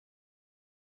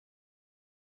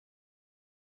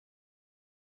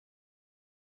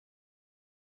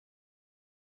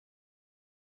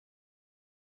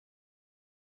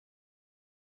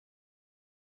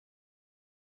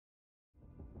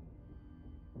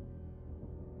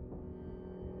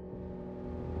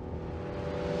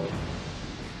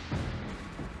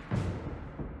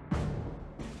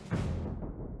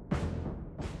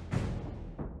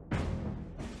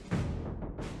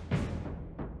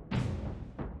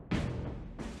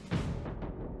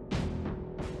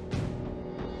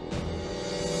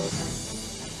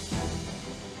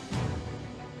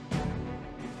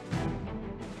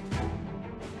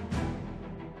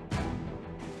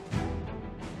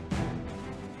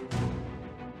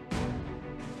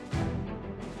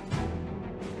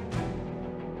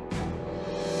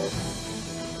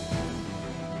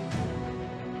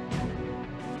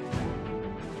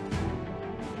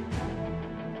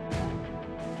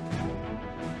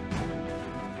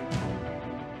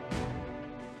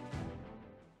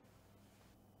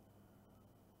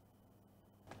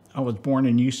I was born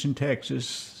in Houston,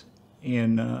 Texas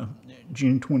in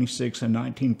June 26 of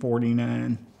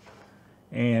 1949,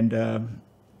 and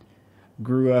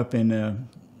grew up in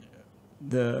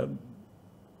the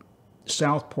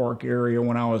South Park area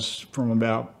when I was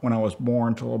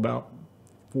born till about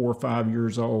 4 or 5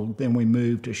 years old. Then we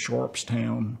moved to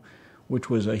Sharpstown, which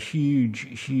was a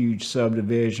huge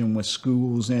subdivision with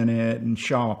schools in it and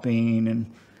shopping,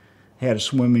 and had a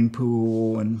swimming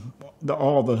pool and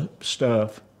all the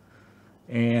stuff.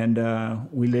 And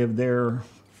we lived there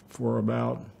for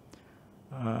about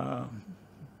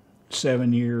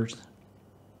 7 years,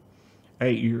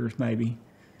 8 years maybe.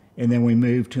 And then we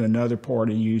moved to another part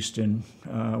of Houston,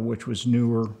 which was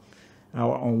newer,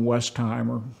 out on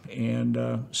Westheimer,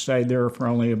 and stayed there for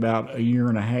only about a year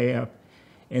and a half.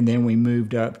 And then we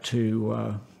moved up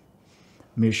to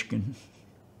Michigan,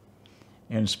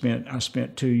 and I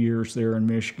spent 2 years there in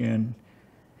Michigan.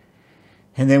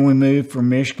 And then we moved from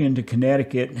Michigan to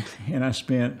Connecticut, and I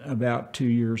spent about 2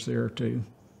 years there too.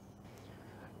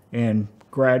 And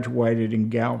graduated in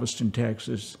Galveston,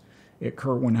 Texas at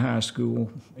Kirwan High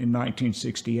School in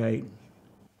 1968.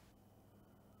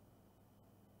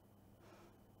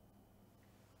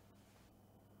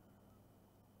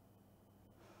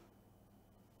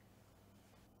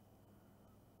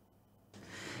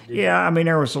 Yeah, I mean,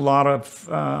 there was a lot of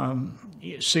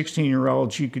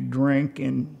 16-year-olds you could drink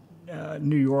in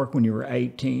New York when you were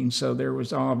 18, so there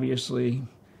was obviously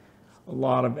a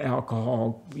lot of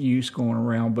alcohol use going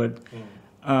around. But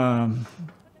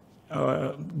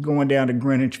going down to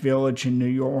Greenwich Village in New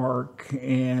York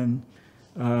and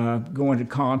going to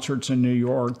concerts in New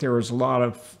York, there was a lot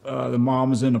of the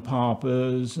Mamas and the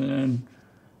Papas and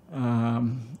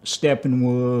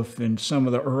Steppenwolf and some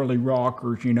of the early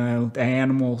rockers, you know, the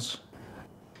Animals,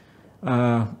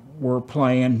 were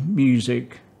playing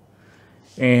music.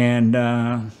 And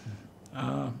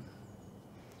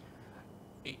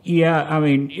yeah, I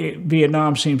mean,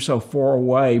 Vietnam seems so far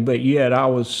away, but yet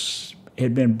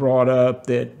had been brought up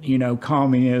that, you know,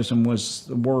 communism was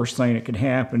the worst thing that could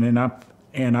happen. And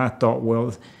I thought,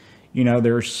 well, you know,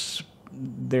 there's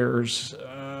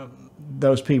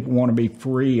those people want to be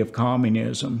free of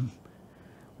communism,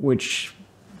 which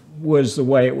was the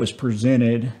way it was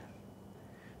presented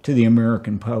to the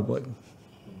American public.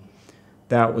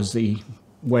 That was the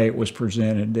way it was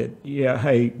presented, that, yeah,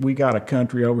 hey, we got a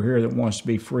country over here that wants to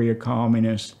be free of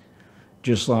communists,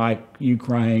 just like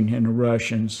Ukraine and the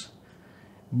Russians.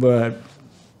 But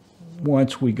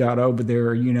once we got over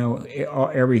there, you know,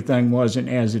 everything wasn't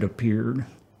as it appeared.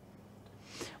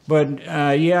 But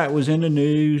yeah, it was in the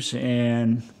news,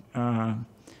 and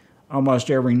almost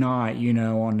every night, you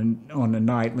know, on the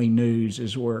nightly news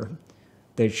is where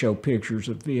they'd show pictures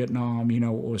of Vietnam, you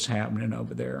know, what was happening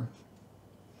over there.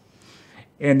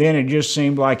 And then it just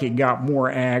seemed like it got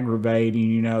more aggravating.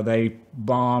 You know, they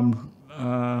bombed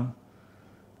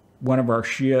one of our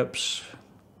ships,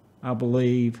 I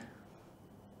believe,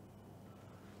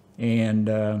 and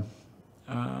that,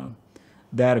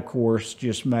 of course,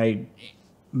 just made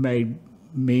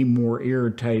me more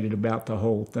irritated about the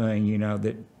whole thing. You know,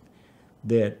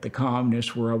 that the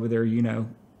communists were over there, you know,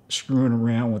 screwing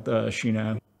around with us. You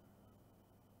know.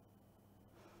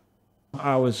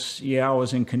 I was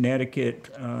in Connecticut.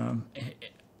 I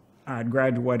had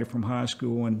graduated from high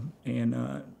school in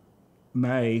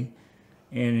May,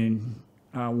 and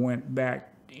I went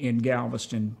back in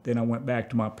Galveston. Then I went back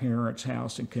to my parents'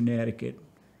 house in Connecticut,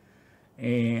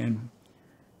 and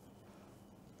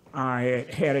I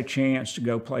had a chance to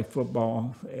go play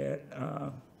football at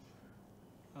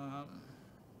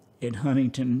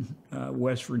Huntington,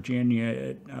 West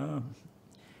Virginia, and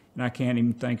I can't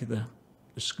even think of the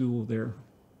school there.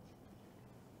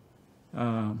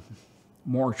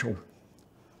 Marshall.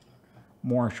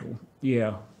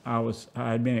 Yeah, I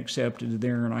had been accepted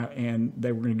there, and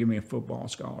they were going to give me a football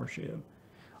scholarship.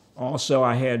 Also,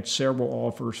 I had several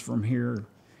offers from here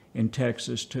in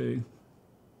Texas too,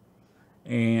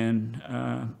 and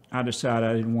I decided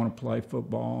I didn't want to play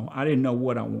football. I didn't know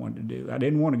what I wanted to do. I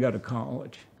didn't want to go to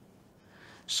college,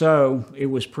 so it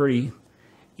was pretty,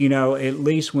 you know, at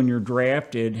least when you're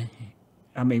drafted.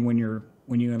 I mean, when you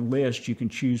enlist, you can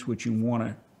choose what you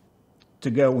want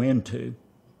to go into.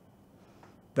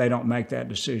 They don't make that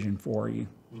decision for you.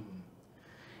 Mm-hmm.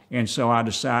 And so I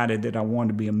decided that I wanted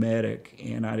to be a medic,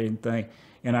 and I didn't think,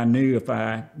 and I knew if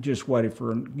I just waited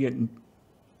for getting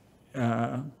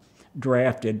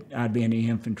drafted, I'd be in the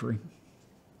infantry,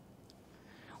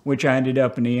 which I ended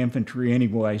up in the infantry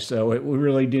anyway, so it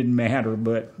really didn't matter.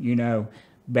 But, you know,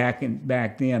 back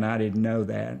then I didn't know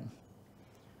that.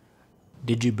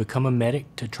 Did you become a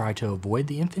medic to try to avoid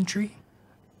the infantry?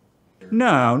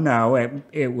 No,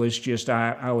 it was just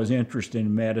I was interested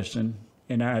in medicine,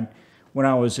 and when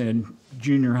I was in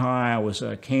junior high, I was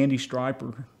a candy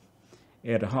striper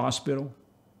at a hospital,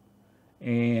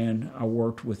 and I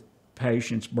worked with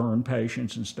patients, burn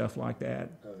patients and stuff like that.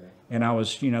 Okay. And I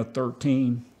was,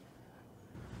 13.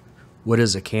 What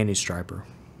is a candy striper?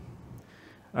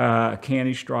 A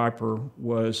candy striper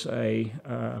was a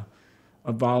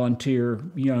volunteer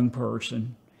young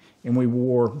person, and we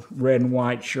wore red and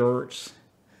white shirts,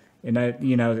 and that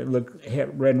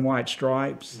had red and white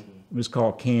stripes. Mm-hmm. It was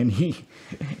called candy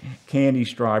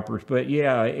stripers. But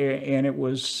yeah, and it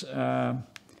was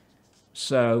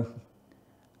so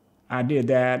I did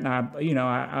that, and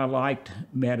I liked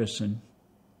medicine,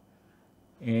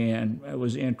 and I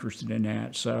was interested in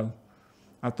that. So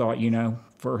I thought,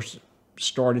 first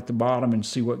start at the bottom and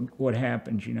see what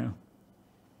happens, I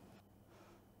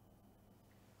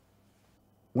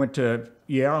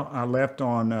left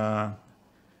on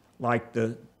like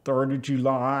the 3rd of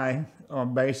July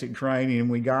on basic training, and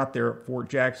we got there at Fort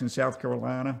Jackson, South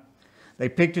Carolina. They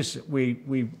picked us,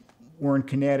 we were in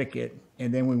Connecticut,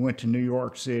 and then we went to New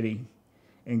York City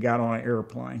and got on an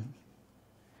airplane.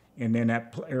 And then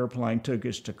that airplane took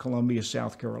us to Columbia,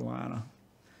 South Carolina,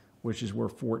 which is where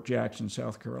Fort Jackson,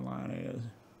 South Carolina is.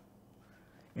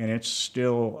 And it's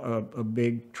still a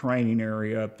big training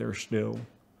area up there still.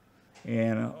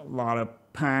 And a lot of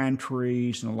pine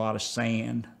trees and a lot of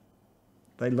sand.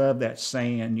 They love that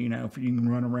sand, if you can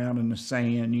run around in the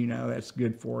sand, that's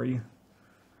good for you.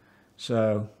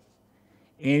 So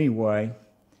anyway,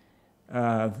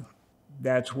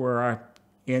 that's where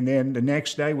and then the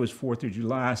next day was 4th of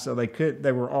July, so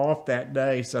they were off that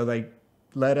day, so they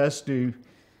let us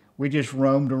we just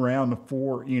roamed around the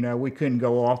fort, we couldn't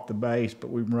go off the base, but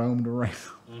we roamed around.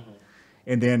 Mm-hmm.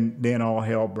 And then all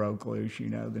hell broke loose,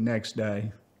 the next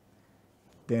day.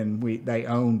 Then they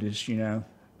owned us,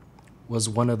 Was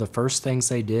one of the first things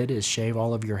they did is shave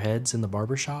all of your heads in the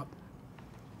barbershop?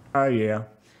 Oh, yeah.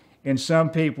 And some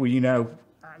people,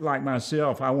 like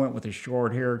myself, I went with a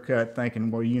short haircut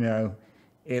thinking, well,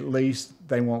 at least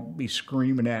they won't be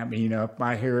screaming at me, if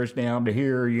my hair is down to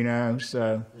here,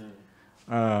 so.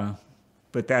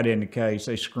 But that isn't the case.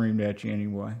 They screamed at you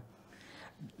anyway.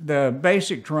 The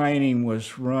basic training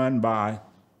was run by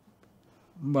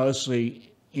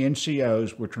mostly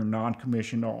NCOs, which are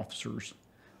non-commissioned officers,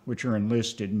 which are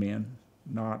enlisted men,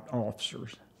 not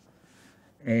officers.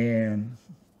 And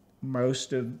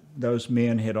most of those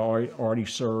men had already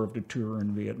served a tour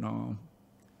in Vietnam.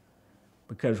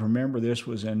 Because remember, this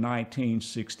was in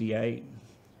 1968.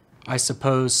 I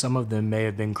suppose some of them may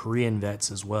have been Korean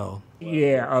vets as well.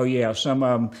 Yeah, oh yeah, some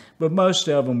of them. But most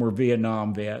of them were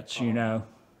Vietnam vets,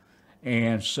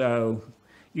 And so,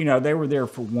 they were there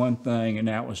for one thing, and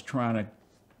that was trying to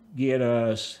get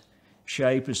us,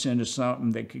 shape us into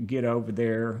something that could get over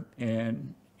there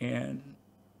and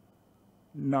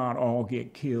not all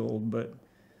get killed, but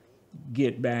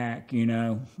get back,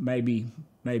 maybe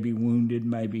wounded,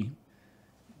 maybe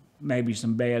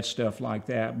some bad stuff like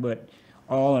that. But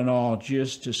all in all,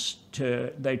 just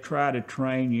they try to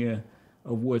train you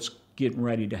of what's getting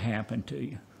ready to happen to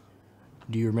you.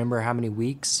 Do you remember how many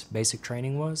weeks basic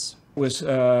training was? It was,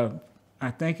 I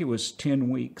think it was 10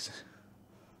 weeks.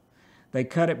 They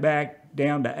cut it back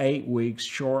down to 8 weeks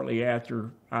shortly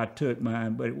after I took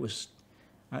mine, but it was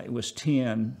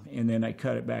 10, and then they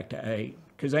cut it back to 8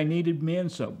 because they needed men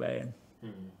so bad.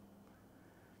 Mm-hmm.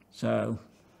 So,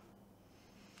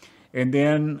 and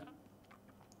then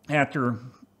after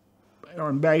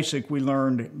on basic, we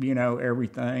learned,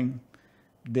 everything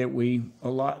that a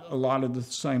lot of the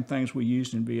same things we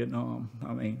used in Vietnam.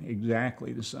 I mean,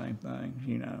 exactly the same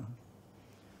thing,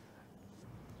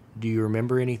 Do you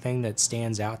remember anything that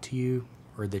stands out to you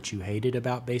or that you hated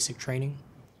about basic training?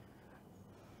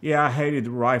 Yeah, I hated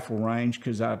the rifle range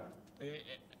because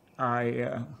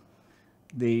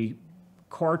the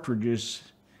cartridges,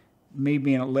 me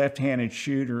being a left-handed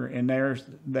shooter, and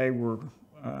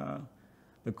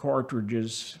the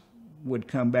cartridges would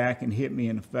come back and hit me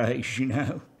in the face,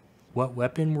 What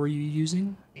weapon were you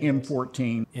using?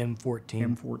 M14.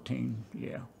 M14,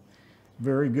 yeah.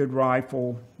 Very good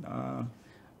rifle,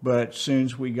 but as soon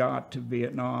as we got to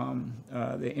Vietnam,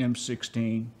 the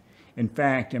M16. In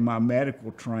fact, in my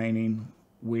medical training,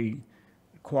 we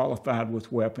qualified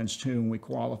with weapons too, and we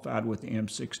qualified with the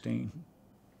M16.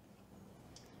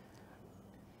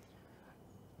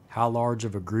 How large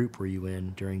of a group were you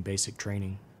in during basic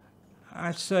training?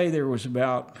 I'd say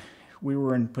we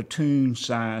were in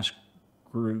platoon-sized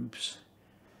groups.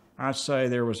 I'd say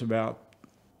there was about,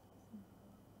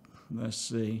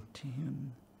 10,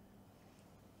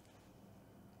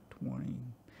 20,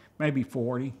 maybe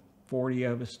 40 40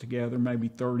 of us together, maybe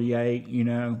 38, you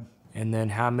know. And then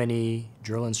how many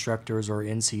drill instructors or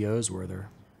NCOs were there?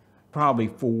 Probably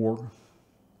 4,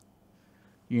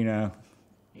 you know.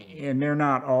 And they're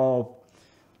not all,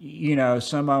 you know,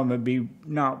 some of them would be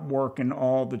not working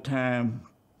all the time.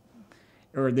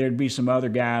 Or there'd be some other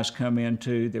guys come in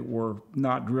too that were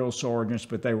not drill sergeants,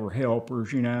 but they were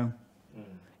helpers, you know.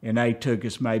 And they took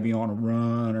us maybe on a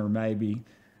run or maybe.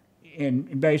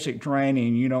 In basic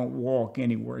training, you don't walk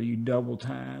anywhere. You double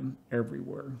time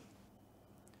everywhere.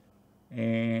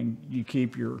 And you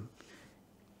keep your,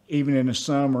 even in the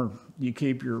summer, you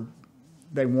keep your,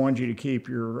 they want you to keep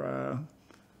your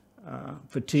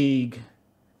fatigue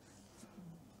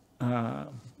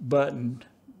buttoned,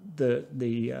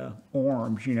 the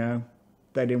arms, you know.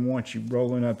 They didn't want you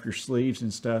rolling up your sleeves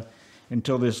and stuff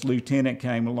until this lieutenant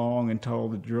came along and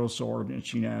told the drill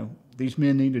sergeants, you know, these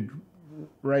men need to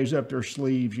raise up their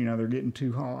sleeves, you know, they're getting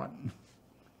too hot.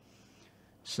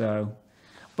 So,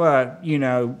 but, you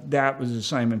know, that was the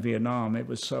same in Vietnam. It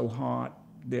was so hot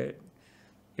that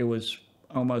it was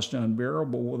almost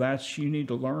unbearable. Well, that's, you need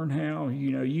to learn how,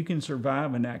 you know, you can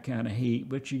survive in that kind of heat,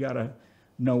 but you got to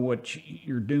know what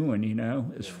you're doing, you know,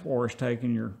 as far as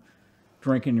drinking your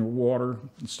water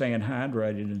and staying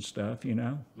hydrated and stuff, you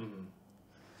know.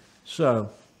 So,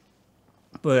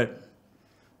 but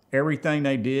everything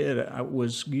they did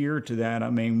was geared to that.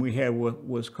 I mean, we had what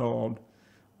was called,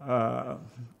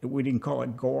 we didn't call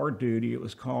it guard duty. It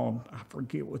was called, I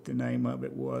forget what the name of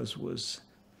it was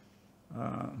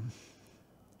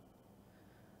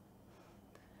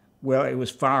well, it was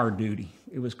fire duty.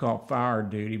 It was called fire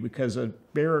duty because the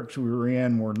barracks we were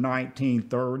in were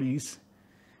 1930s,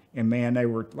 and man, they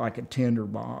were like a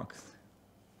tinderbox.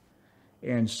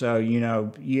 And so, you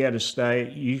know, you had to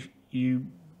stay, you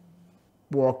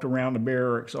walked around the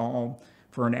barracks all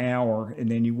for an hour, and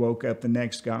then you woke up the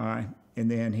next guy,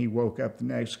 and then he woke up the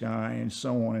next guy, and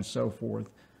so on and so forth,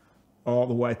 all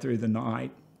the way through the night.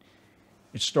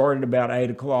 It started about 8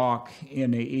 o'clock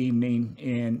in the evening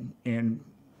and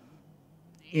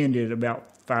ended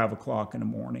about 5 o'clock in the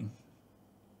morning.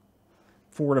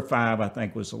 4 to 5, I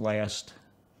think, was the last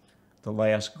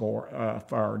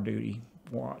fire duty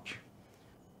watch.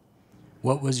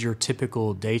 What was your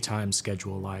typical daytime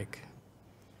schedule like?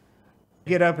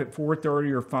 Get up at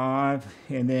 4:30 or 5,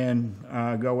 and then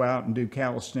go out and do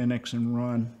calisthenics and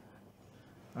run,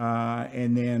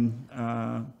 and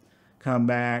then come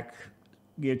back,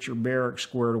 get your barracks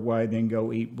squared away, then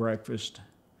go eat breakfast,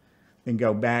 then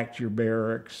go back to your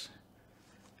barracks,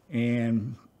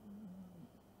 and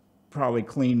probably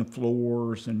clean the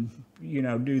floors and, you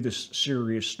know, do the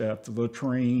serious stuff, the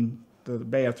latrine, the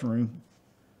bathroom.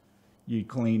 You'd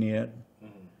clean it.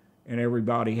 And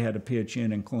everybody had to pitch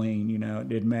in and clean, you know. It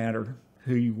didn't matter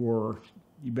who you were.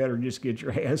 You better just get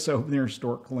your ass over there and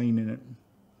start cleaning it.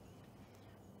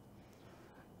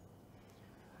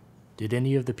 Did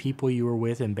any of the people you were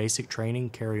with in basic training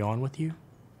carry on with you?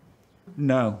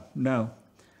 No.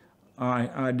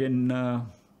 I didn't, no.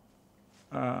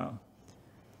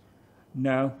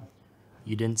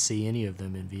 You didn't see any of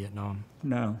them in Vietnam?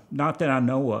 No, not that I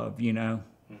know of, you know.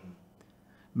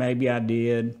 Maybe I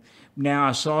did. Now,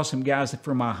 I saw some guys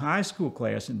from my high school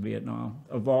class in Vietnam,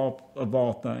 of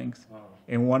all things.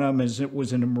 And one of them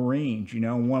was in the Marines, you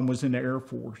know, and one was in the Air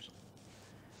Force.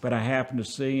 But I happened to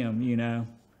see them, you know,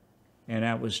 and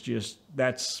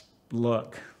that's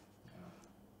luck.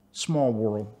 Small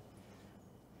world.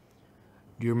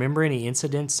 Do you remember any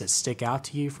incidents that stick out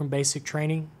to you from basic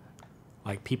training?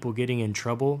 Like people getting in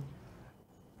trouble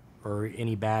or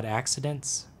any bad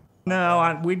accidents?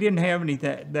 No, we didn't have any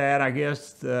that. I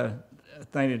guess the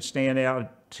thing that stand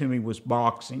out to me was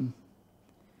boxing,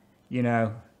 you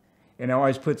know, and I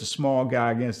always put the small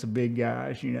guy against the big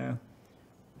guys, you know.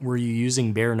 Were you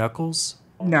using bare knuckles?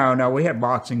 No, we had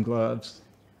boxing gloves.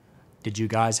 Did you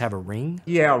guys have a ring?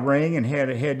 Yeah, a ring and had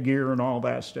a headgear and all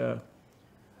that stuff.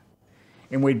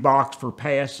 And we'd box for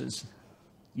passes,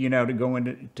 you know, to go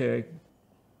to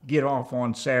get off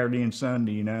on Saturday and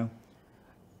Sunday, you know.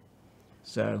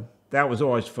 So that was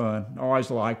always fun. I always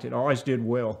liked it. I always did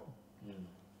well.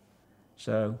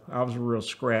 So I was a real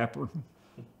scrapper.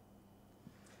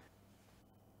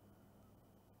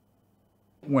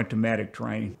 Went to medic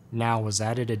training. Now, was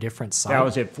that at a different site? That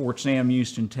was at Fort Sam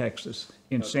Houston, Texas,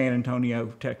 in San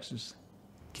Antonio, Texas.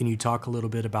 Can you talk a little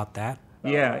bit about that?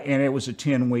 Yeah, and it was a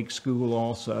 10-week school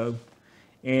also.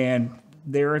 And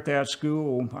there at that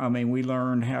school, I mean, we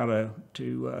learned how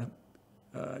to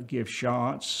give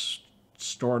shots,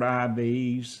 start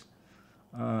IVs,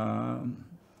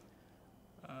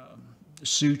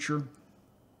 suture,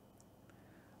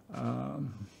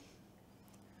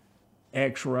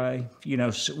 X-ray. You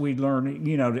know, so we learned,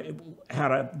 you know, how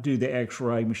to do the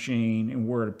X-ray machine and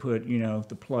where to put, you know,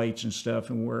 the plates and stuff,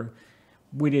 and where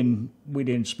we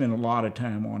didn't spend a lot of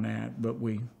time on that, but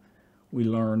we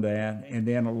learned that. And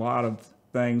then a lot of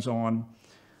things on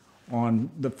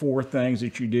the 4 things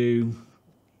that you do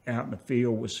out in the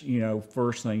field was, you know,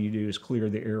 first thing you do is clear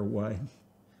the airway.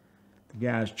 The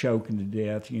guy's choking to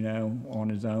death, you know, on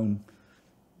his own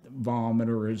vomit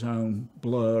or his own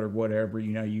blood or whatever,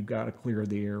 you know, you've got to clear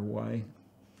the airway.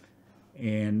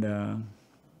 And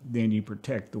then you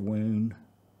protect the wound.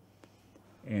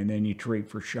 And then you treat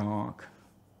for shock.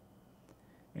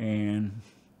 And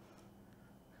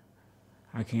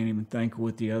I can't even think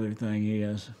what the other thing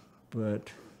is, but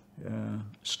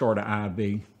start an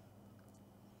IV.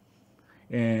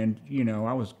 And, you know,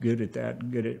 I was good at that,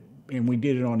 and we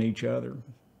did it on each other.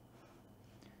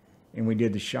 And we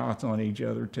did the shots on each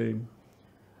other too.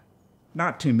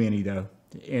 Not too many though,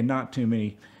 and not too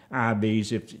many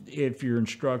IVs. If your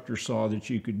instructor saw that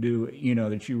you could do it, you know,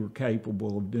 that you were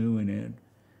capable of doing it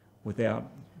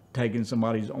without taking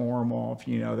somebody's arm off,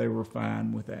 you know, they were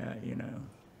fine with that, you know.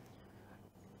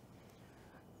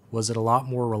 Was it a lot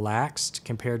more relaxed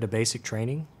compared to basic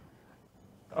training?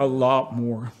 A lot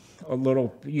more. A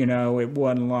little, you know, it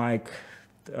wasn't like,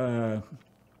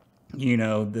 you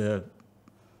know,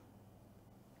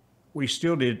 we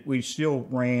still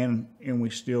ran and we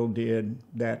still did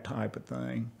that type of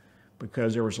thing,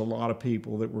 because there was a lot of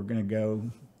people that were going to go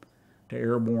to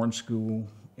airborne school,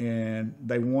 and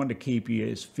they wanted to keep you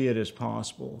as fit as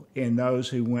possible. And those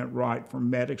who went right from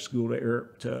medic school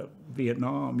to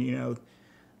Vietnam, you know,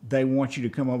 they want you to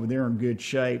come over there in good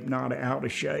shape, not out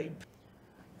of shape.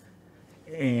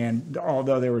 And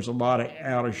although there was a lot of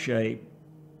out of shape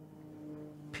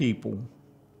people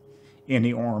in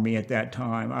the Army at that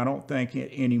time, I don't think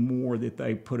anymore that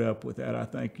they put up with that. I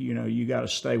think, you know, you got to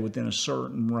stay within a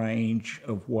certain range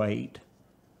of weight,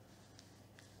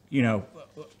 you know,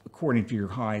 according to your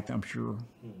height, I'm sure.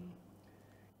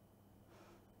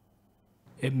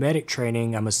 At medic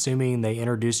training, I'm assuming they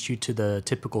introduced you to the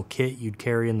typical kit you'd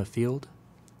carry in the field?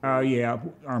 Oh, yeah,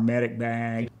 our medic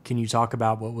bag. Can you talk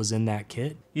about what was in that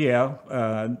kit? Yeah.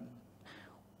 Well,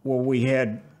 we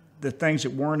had the things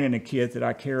that weren't in the kit that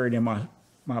I carried in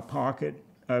my pocket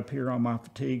up here on my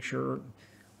fatigue shirt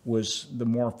was the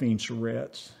morphine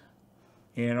syringes.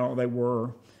 And all they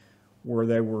were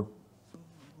they were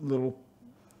little,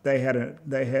 they had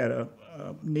a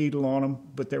needle on them,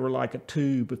 but they were like a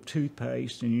tube of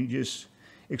toothpaste, and you just,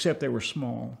 except they were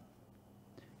small.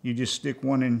 You just stick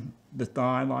one in the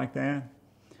thigh like that,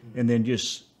 and then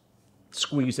just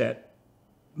squeeze that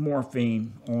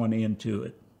morphine on into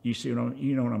it. You see what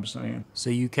you know what I'm saying? So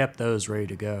you kept those ready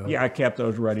to go? Yeah, I kept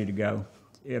those ready to go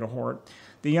at a heart.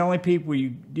 The only people you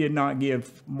did not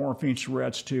give morphine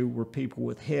syringes to were people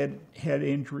with head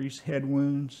injuries, head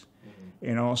wounds,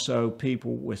 and also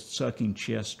people with sucking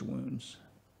chest wounds.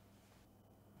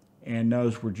 And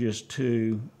those were just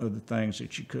 2 of the things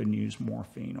that you couldn't use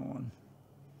morphine on.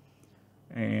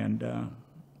 And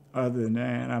other than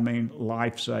that, I mean,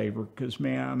 lifesaver, because,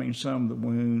 man, I mean, some of the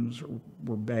wounds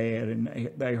were bad,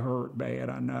 and they hurt bad,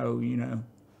 I know, you know.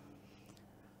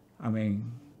 I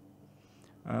mean,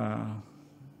 that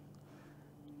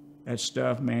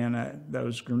stuff, man,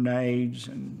 those grenades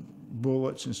and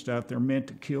bullets and stuff, they're meant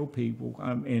to kill people.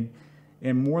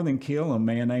 And more than kill them,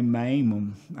 man, they maim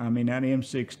them. I mean, that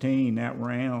M16, that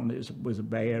round was a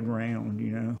bad round,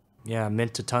 you know. Yeah,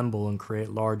 meant to tumble and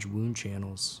create large wound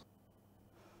channels.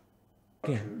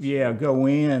 Yeah, go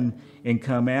in and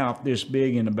come out this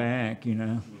big in the back, you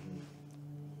know.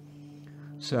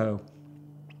 So,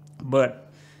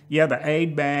 but yeah, the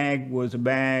aid bag was a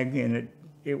bag, and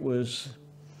it was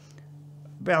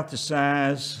about the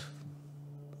size,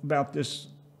 about this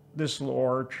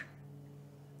large.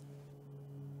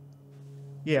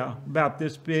 Yeah, about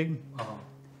this big,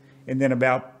 and then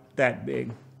about that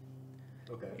big.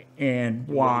 Okay. And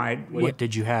wide. What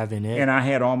did you have in it? And I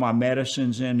had all my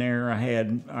medicines in there. I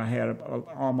had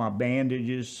all my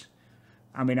bandages.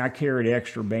 I mean, I carried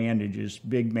extra bandages,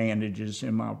 big bandages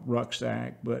in my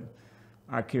rucksack, but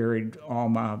I carried all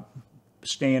my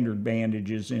standard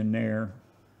bandages in there,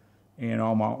 and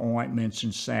all my ointments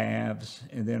and salves,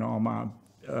 and then all my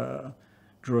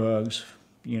drugs,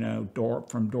 you know,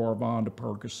 from Dorvon to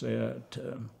Percocet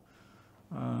to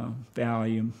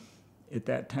Valium. At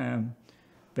that time,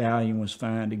 Valium was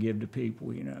fine to give to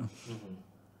people, you know.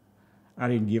 I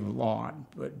didn't give a lot,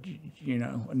 but, you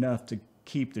know, enough to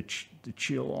keep the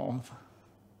chill off.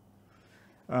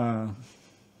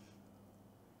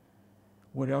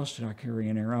 What else did I carry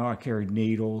in there? Oh, I carried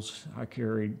needles. I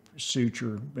carried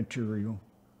suture material.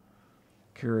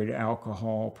 carried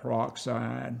alcohol,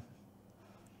 peroxide,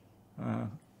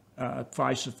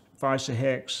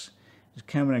 Fisahex. It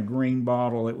came in a green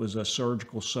bottle. It was a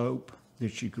surgical soap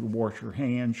that you could wash your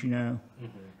hands, you know,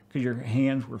 because your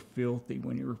hands were filthy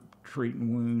when you were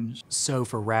treating wounds. So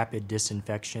for rapid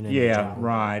disinfection in the Yeah, jungle.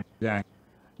 right, exactly.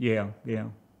 Yeah, yeah.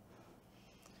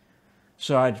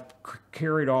 So I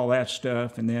carried all that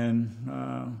stuff, and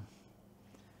then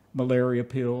malaria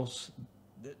pills.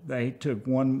 They took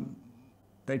one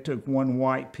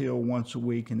white pill once a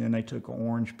week, and then they took an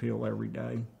orange pill every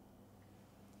day.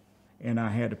 And I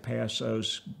had to pass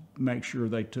those, make sure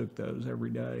they took those every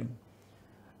day.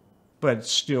 But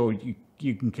still, you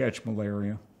can catch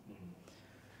malaria.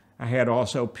 I had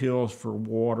also pills for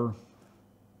water,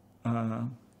 the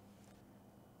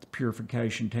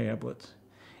purification tablets.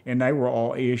 And they were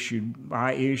all issued.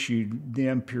 I issued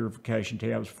them purification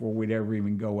tablets before we'd ever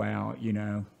even go out, you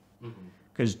know,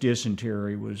 because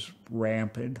dysentery was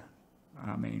rampant.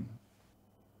 I mean,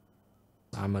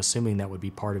 I'm assuming that would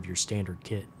be part of your standard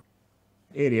kit.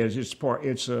 it is.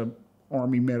 It's a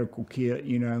Army medical kit,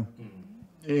 you know.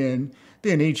 And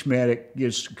then each medic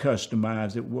gets to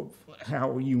customize it,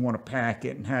 how you want to pack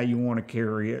it and how you want to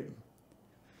carry it.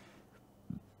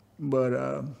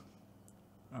 But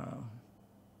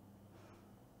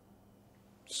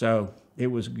so it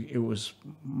was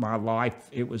my life.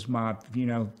 It was my, you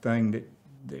know, thing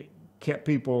that kept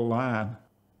people alive.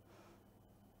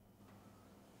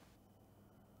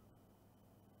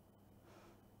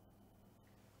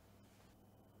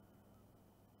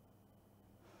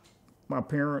 My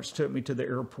parents took me to the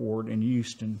airport in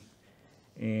Houston,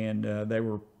 and they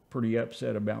were pretty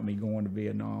upset about me going to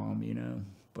Vietnam, you know,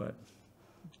 but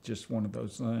it's just one of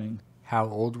those things. How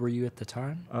old were you at the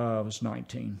time? I was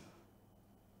 19.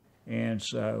 And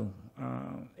so,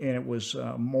 and it was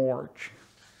March.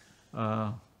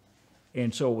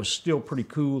 And so it was still pretty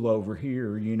cool over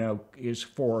here, you know, as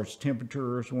far as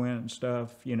temperatures went and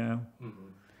stuff, you know.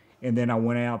 And then I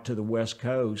went out to the West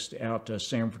Coast, out to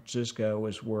San Francisco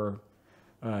is where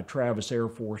Travis Air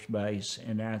Force Base,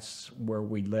 and that's where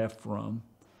we left from.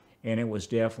 And it was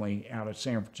definitely out of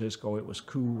San Francisco. It was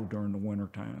cool during the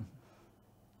wintertime.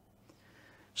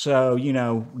 So, you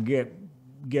know, get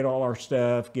all our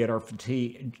stuff, get our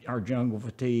jungle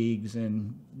fatigues,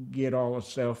 and get all the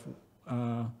stuff.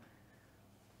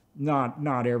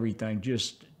 Not everything,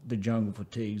 just the jungle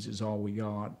fatigues is all we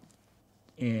got,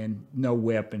 and no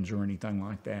weapons or anything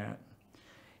like that.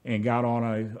 And got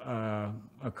on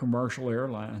a commercial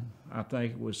airline. I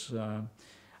think it was,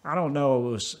 I don't know if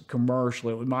it was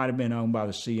commercial. It might have been owned by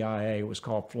the CIA. It was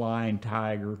called Flying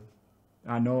Tiger.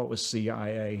 I know it was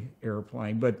CIA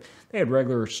airplane, but they had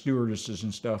regular stewardesses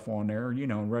and stuff on there, you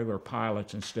know, regular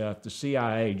pilots and stuff. The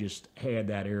CIA just had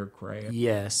that aircraft.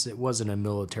 Yes, it wasn't a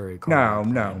military No, cargo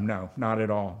no, plane. no, not at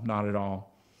all, not at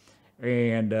all.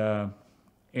 And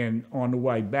on the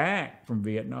way back from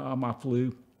Vietnam, I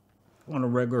flew on a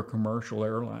regular commercial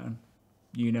airline.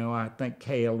 You know, I think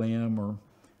KLM or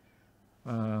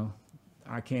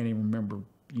I can't even remember,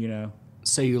 you know.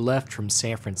 So you left from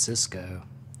San Francisco.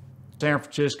 San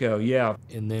Francisco, yeah.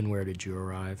 And then where did you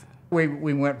arrive? We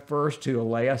went first to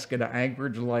Alaska, to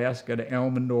Anchorage, Alaska, to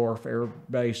Elmendorf Air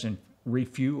Base, and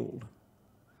refueled.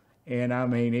 And I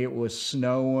mean, it was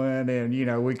snowing, and you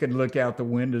know, we could look out the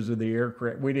windows of the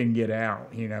aircraft. We didn't get out,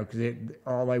 you know, because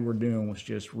all they were doing was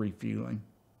just refueling.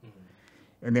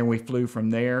 And then we flew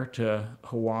from there to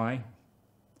Hawaii,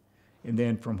 and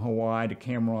then from Hawaii to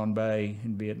Cam Ranh Bay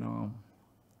in Vietnam.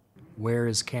 Where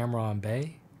is Cam Ranh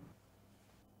Bay?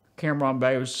 Cam Ranh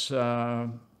Bay was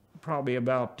probably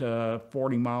about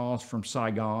 40 miles from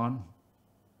Saigon.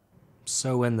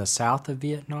 So in the south of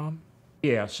Vietnam?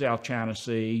 Yeah, South China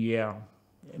Sea, yeah,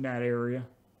 in that area.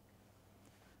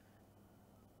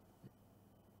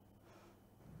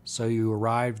 So you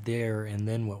arrived there, and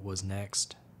then what was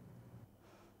next?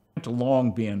 To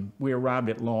Long Binh. We arrived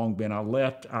at Long Binh.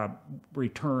 I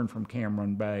returned from Cam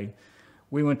Ranh Bay.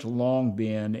 We went to Long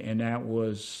Binh, and that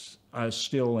was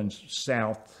still in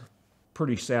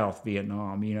pretty South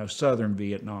Vietnam, you know, southern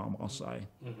Vietnam, I'll say.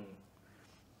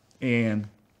 And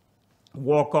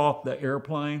walk off the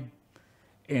airplane,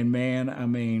 and man, I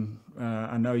mean,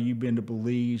 I know you've been to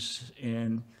Belize,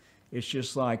 and it's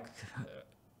just like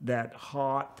that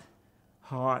hot,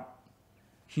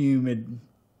 humid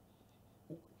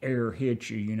air hits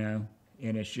you, you know,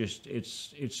 and it's just,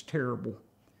 it's terrible.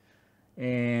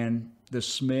 And the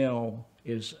smell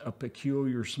is a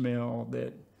peculiar smell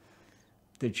that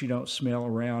you don't smell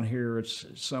around here. It's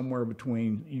somewhere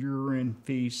between urine,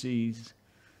 feces,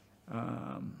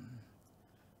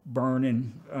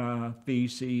 burning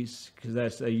feces,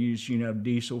 because they use, you know,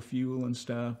 diesel fuel and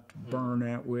stuff to burn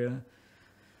that with.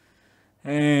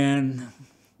 And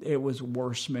it was the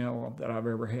worst smell that I've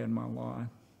ever had in my life.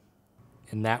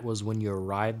 And that was when you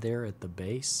arrived there at the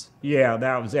base? Yeah,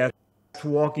 that was that.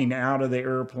 Walking out of the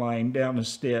airplane down the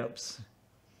steps,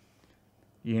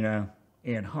 you know,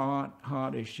 and hot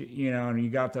as shit, you know, and you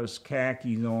got those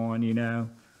khakis on, you know,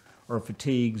 or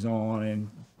fatigues on, and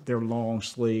they're long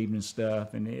sleeved and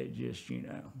stuff, and it just, you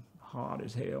know, hot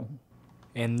as hell.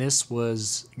 And this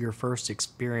was your first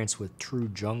experience with true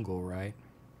jungle, right?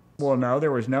 Well, no,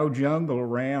 there was no jungle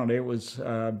around. It was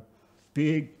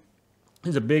big. It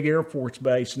was a big Air Force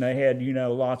base, and they had, you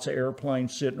know, lots of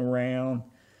airplanes sitting around,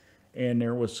 and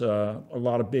there was a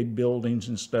lot of big buildings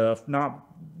and stuff. Not,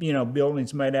 you know,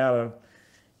 buildings made out of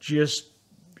just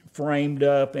framed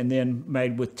up and then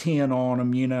made with tin on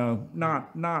them, you know,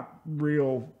 not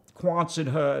real Quonset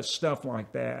huts, stuff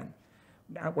like that.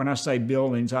 When I say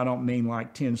buildings, I don't mean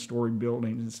like 10-story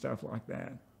buildings and stuff like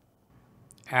that.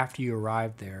 After you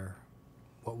arrived there,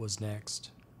 what was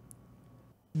next?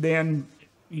 Then,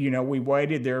 you know, we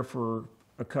waited there for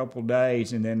a couple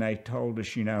days, and then they told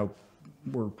us, you know,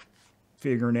 we're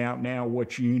figuring out now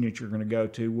which unit you're going to go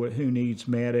to, who needs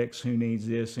medics, who needs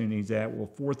this, who needs that. Well,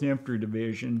 4th Infantry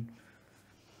Division,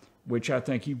 which I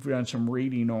think you've done some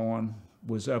reading on,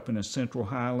 was up in the Central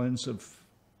Highlands of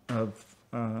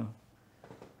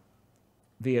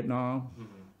Vietnam. Mm-hmm.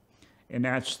 And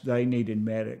they needed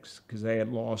medics because they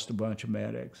had lost a bunch of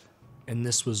medics. And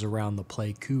this was around the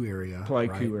Pleiku area,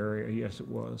 Pleiku area, yes, it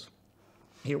was.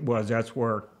 It was. That's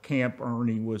where Camp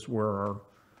Ernie was, where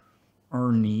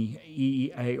Ernie,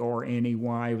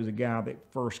 E-A-R-N-E-Y, was the guy that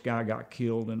first guy got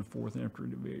killed in the 4th Infantry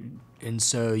Division. And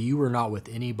so you were not with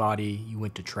anybody you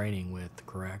went to training with,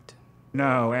 correct?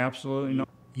 No, absolutely not.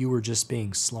 You were just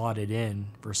being slotted in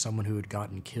for someone who had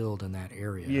gotten killed in that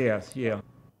area. Yes, yeah.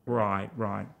 Right.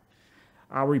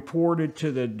 I reported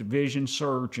to the division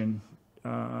surgeon,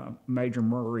 Major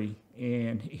Murray,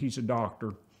 and he's a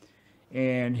doctor,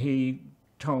 and he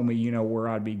told me, you know, where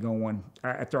I'd be going.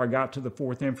 After I got to the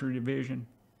 4th Infantry Division,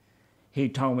 he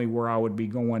told me where I would be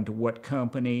going, to what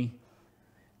company,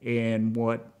 and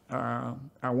what, I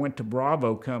went to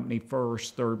Bravo Company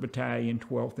first, 3rd Battalion,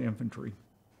 12th Infantry.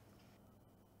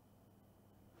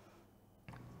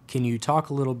 Can you talk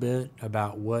a little bit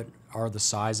about what are the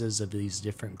sizes of these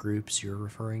different groups you're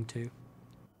referring to?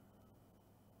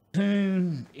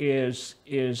 Platoon is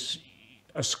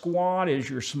a squad is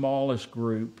your smallest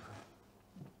group,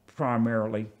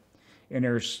 primarily, and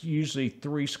there's usually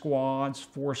 4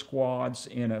 squads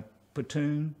in a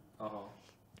platoon,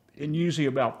 and usually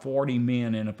about 40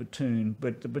 men in a platoon.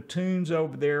 But the platoons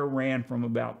over there ran from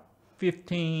about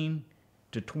 15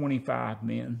 to 25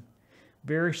 men.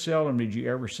 Very seldom did you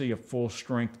ever see a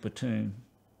full-strength platoon,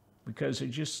 because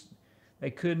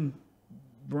they couldn't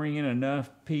bring in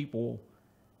enough people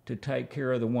to take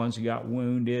care of the ones that got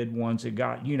wounded, ones that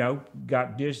got, you know,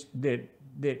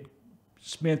 that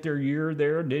spent their year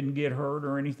there, didn't get hurt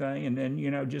or anything, and then,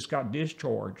 you know, just got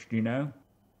discharged, you know.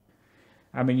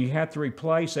 I mean, you have to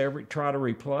try to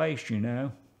replace, you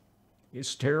know.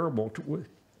 It's terrible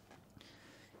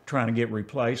trying to get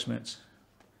replacements.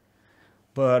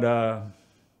 But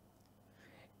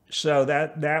so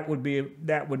that would be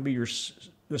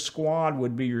the squad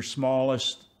would be your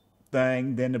smallest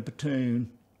thing, then the platoon,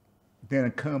 then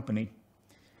a company,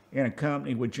 and a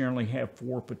company would generally have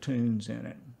 4 platoons in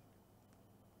it.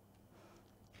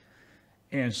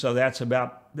 And so that's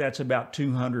about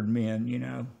 200 men, you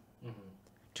know,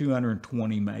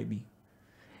 220 maybe.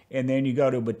 And then you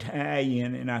go to a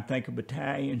battalion, and I think a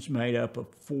battalion's made up of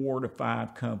 4 to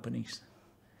 5 companies.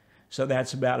 So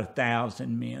that's about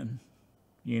 1,000 men,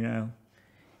 you know.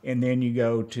 And then you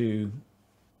go to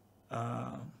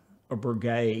a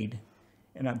brigade,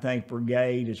 and I think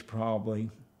brigade is probably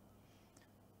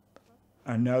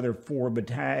another 4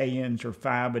 battalions or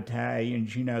 5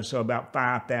 battalions, you know, so about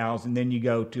 5,000. Then you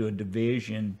go to a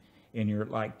division, and you're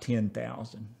at like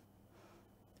 10,000,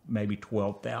 maybe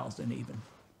 12,000 even.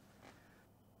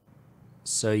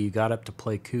 So you got up to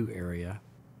Pleiku area.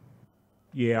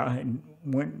 Yeah, and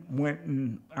went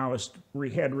and I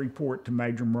had to report to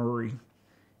Major Murray,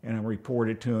 and I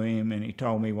reported to him, and he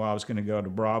told me, well, I was going to go to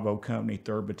Bravo Company,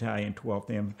 3rd Battalion, 12th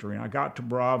Infantry. And I got to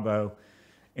Bravo,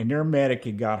 and their medic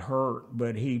had got hurt,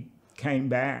 but he came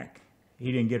back.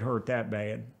 He didn't get hurt that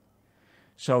bad.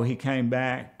 So he came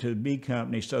back to B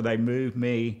Company, so they moved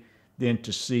me then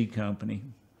to C Company.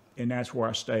 And that's where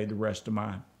I stayed the rest of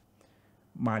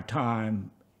my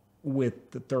time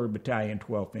with the 3rd Battalion,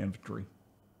 12th Infantry.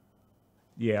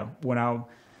 Yeah,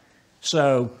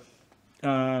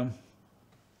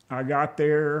 I I got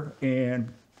there,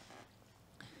 and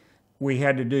we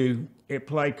had to do at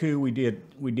Pleiku. We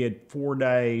did 4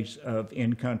 days of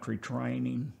in-country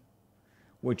training,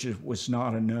 which was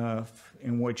not enough,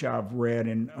 in which I've read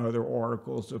in other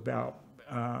articles about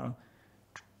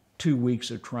 2 weeks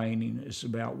of training is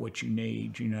about what you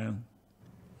need, you know.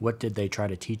 What did they try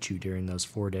to teach you during those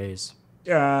 4 days?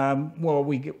 Well,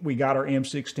 we got our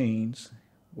M16s.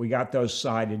 We got those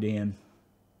sighted in,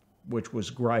 which was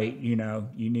great, you know.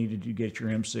 You needed to get your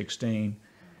M16.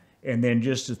 And then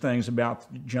just the things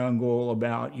about the jungle,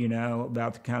 about, you know,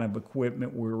 about the kind of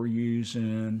equipment we were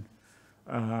using,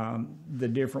 the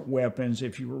different weapons.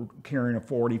 If you were carrying a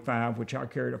 45, which I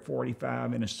carried a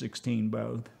 45 and a 16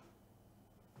 both.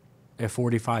 A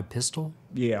 45 pistol?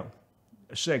 Yeah,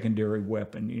 a secondary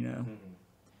weapon, you know.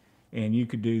 And you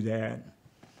could do that.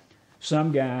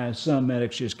 Some guys, some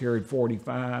medics just carried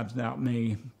 45s, not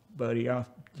me, buddy. I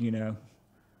needed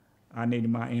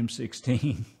my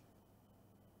M16.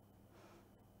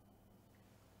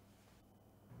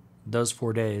 Those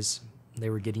 4 days, they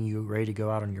were getting you ready to go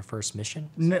out on your first mission?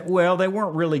 Well, they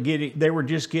weren't really they were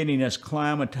just getting us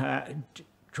climatized,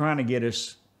 trying to get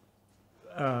us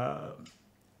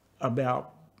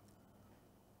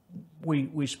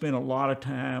we spent a lot of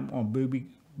time on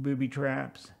booby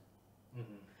traps,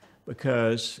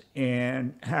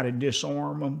 and how to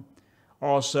disarm them,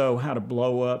 also how to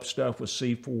blow up stuff with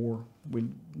C4. We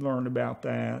learned about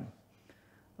that.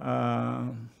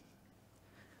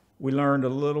 We learned a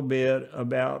little bit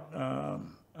about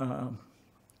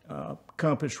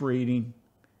compass reading,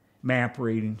 map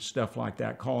reading, stuff like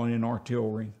that, calling in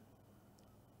artillery.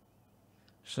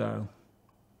 So,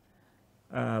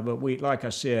 but like I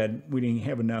said, we didn't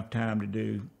have enough time to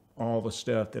do all the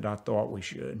stuff that I thought we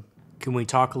should. Can we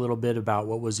talk a little bit about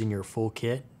what was in your full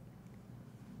kit?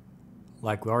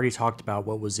 Like, we already talked about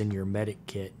what was in your medic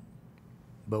kit,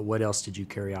 but what else did you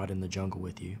carry out in the jungle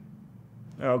with you?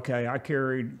 Okay, I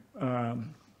carried, I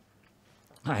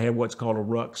had what's called a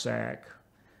rucksack,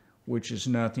 which is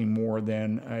nothing more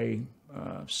than a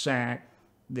sack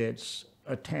that's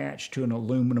attached to an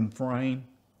aluminum frame.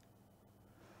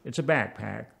 It's a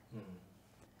backpack,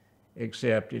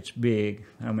 except it's big.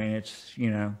 I mean, it's,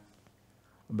 you know,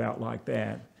 about like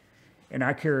that. And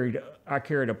I carried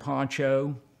a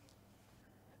poncho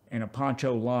and a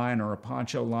poncho liner. A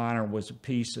poncho liner was a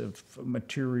piece of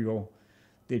material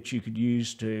that you could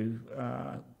use to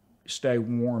stay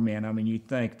warm in. I mean, you'd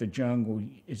think the jungle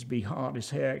is be hot as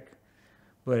heck,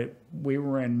 but we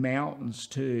were in mountains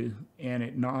too, and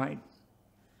at night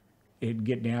it'd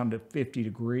get down to 50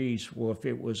 degrees. Well, if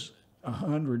it was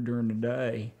 100 during the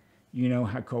day, you know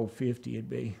how cold 50 would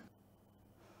be.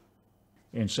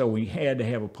 And so we had to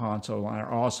have a poncho liner.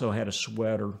 I also had a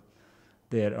sweater,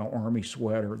 an army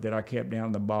sweater that I kept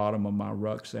down the bottom of my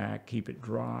rucksack, keep it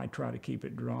dry, try to keep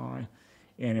it dry.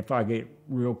 And if I get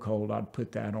real cold, I'd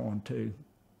put that on too.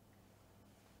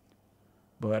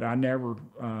 But I never,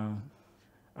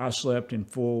 I slept in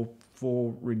full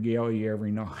regalia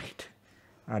every night.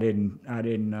 I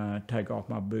didn't take off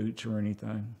my boots or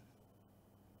anything,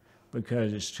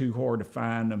 because it's too hard to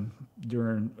find them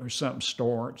or something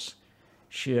starts.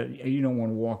 Shit, you don't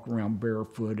want to walk around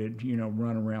barefooted, you know,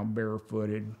 run around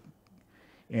barefooted.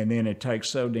 And then it takes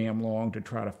so damn long to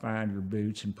try to find your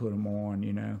boots and put them on,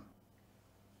 you know.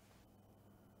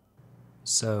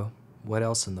 So, what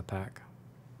else in the pack?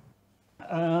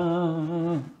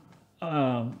 Our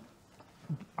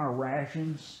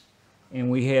rations.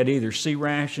 And we had either C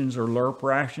rations or LRRP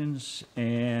rations.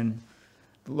 And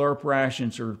the LRRP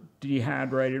rations are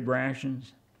dehydrated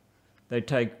rations. They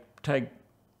take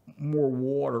more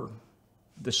water.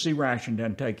 The C ration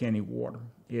doesn't take any water.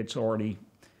 It's already,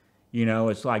 you know,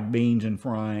 it's like beans and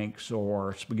franks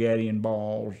or spaghetti and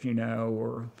balls, you know,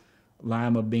 or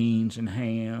lima beans and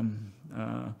ham,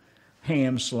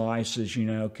 ham slices, you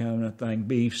know, kind of thing,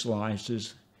 beef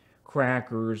slices,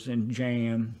 crackers and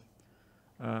jam.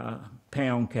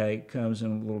 Pound cake comes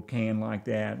in a little can like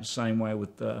that. Same way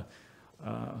with the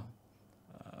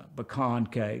pecan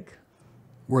cake.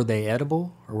 Were they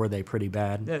edible, or were they pretty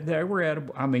bad? They were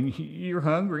edible. I mean, you're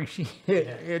hungry.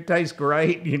 It tastes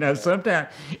great, you know, sometimes.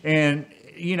 And,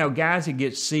 you know, guys that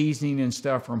get seasoning and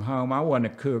stuff from home, I wasn't a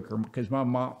cooker because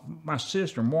my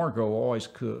sister Margot always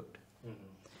cooked.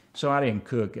 So I didn't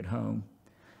cook at home.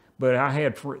 But I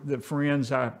had the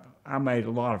friends, I made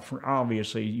a lot of friends.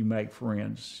 Obviously, you make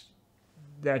friends.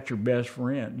 That's your best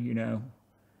friend, you know.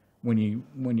 When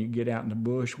you get out in the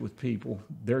bush with people,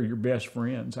 they're your best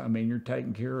friends. I mean, you're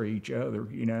taking care of each other,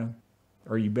 you know,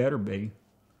 or you better be,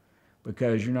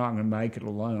 because you're not going to make it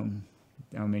alone.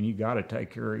 I mean, you got to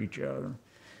take care of each other.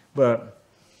 But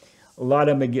a lot of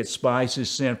them would get spices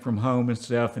sent from home and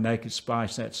stuff, and they could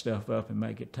spice that stuff up and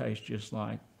make it taste just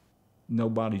like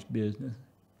nobody's business.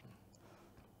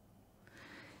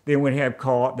 Then they'd have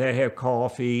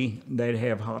coffee, they'd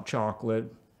have hot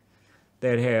chocolate,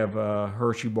 they'd have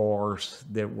Hershey bars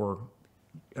that were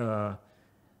the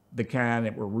kind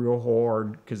that were real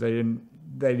hard because they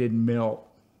didn't melt.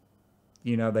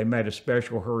 You know, they made a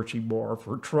special Hershey bar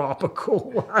for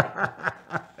tropical.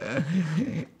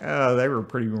 They were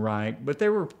pretty rank, but they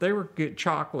were good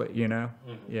chocolate. You know,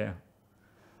 yeah.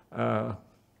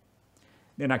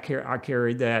 Then I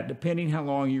carried that. Depending how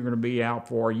long you're going to be out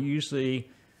for, usually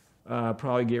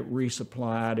probably get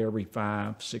resupplied every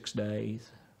 5-6 days.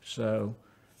 So,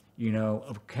 you know,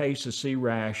 a case of sea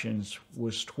rations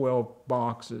was 12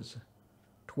 boxes,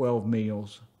 12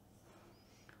 meals.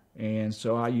 And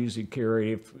so I usually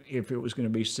carry, if it was going to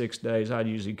be 6 days, I'd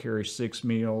usually carry 6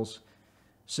 meals,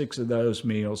 6 of those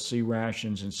meals, sea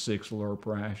rations, and 6 LRRP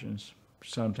rations.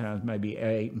 Sometimes maybe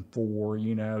 8 and 4,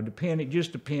 you know, depending,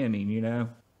 you know.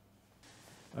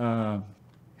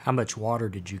 How much water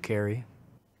did you carry?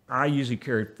 I usually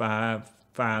carried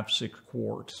 6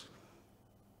 quarts,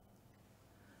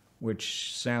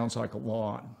 which sounds like a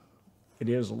lot. It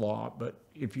is a lot, but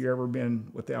if you've ever been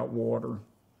without water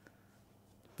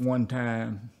one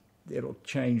time, it'll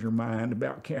change your mind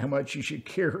about how much you should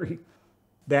carry.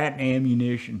 That and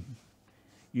ammunition.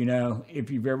 You know, if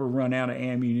you've ever run out of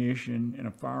ammunition in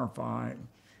a firefight,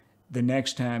 the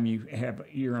next time you're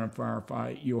in a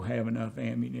firefight, you'll have enough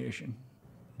ammunition.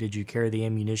 Did you carry the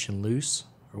ammunition loose,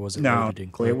 or was it loaded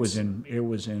in clips? it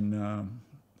was in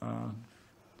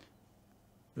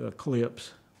the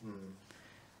clips.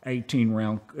 18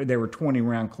 round, there were 20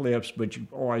 round clips, but you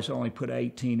always only put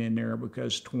 18 in there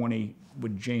because 20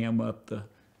 would jam up the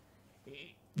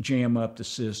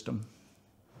system.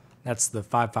 That's the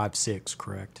 5.56,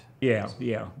 correct? Yeah.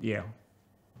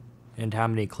 And how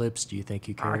many clips do you think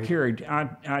you carried?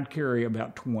 I'd carry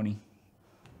about 20.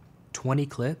 20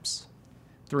 clips?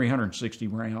 360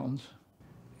 rounds.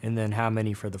 And then how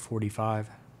many for the 45?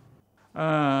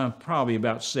 Probably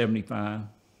about 75.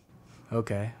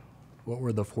 Okay. What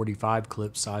were the 45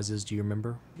 clip sizes, do you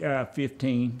remember?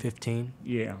 15. 15?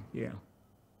 Yeah.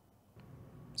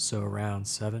 So around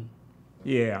 7?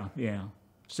 Yeah.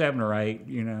 7 or 8,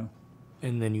 you know.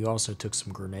 And then you also took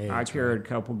some grenades. I carried a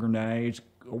couple grenades,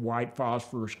 a white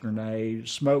phosphorus grenade, a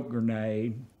smoke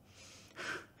grenade,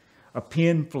 a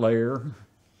pin flare,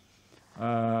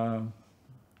 a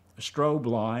strobe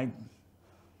light.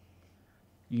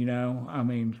 You know, I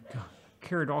mean,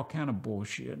 carried all kind of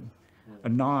bullshit. A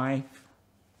knife,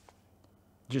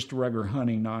 just a regular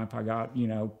hunting knife I got, you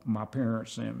know, my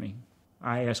parents sent me.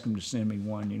 I asked them to send me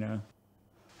one, you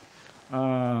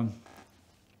know.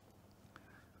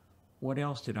 What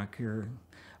else did I carry?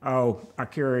 Oh, I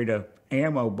carried a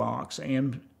ammo box,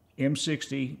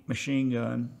 M60 machine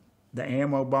gun. The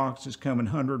ammo boxes come in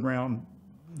 100 round,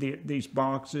 these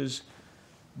boxes.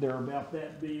 They're about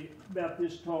that big, about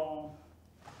this tall.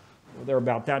 Well, they're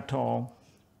about that tall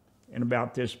and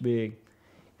about this big.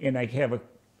 And they have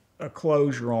a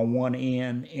closure on one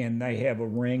end, and they have a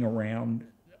ring around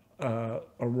a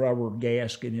rubber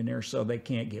gasket in there so they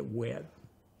can't get wet.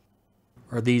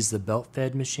 Are these the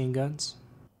belt-fed machine guns?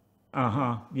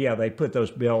 Yeah, they put those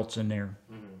belts in there.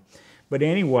 But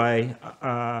anyway,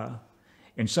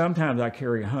 and sometimes I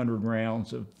carry 100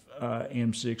 rounds of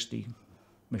M60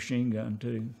 machine gun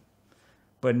too,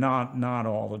 but not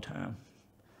all the time.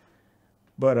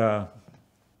 But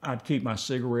I'd keep my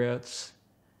cigarettes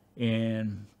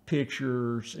and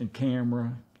pictures and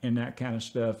camera and that kind of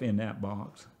stuff in that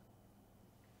box.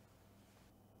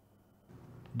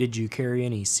 Did you carry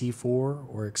any C4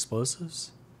 or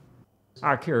explosives?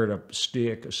 I carried a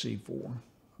stick of C4,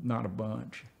 not a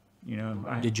bunch. You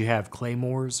know. Did you have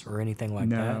claymores or anything like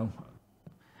that? No.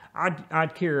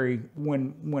 I'd carry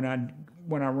when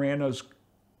I ran those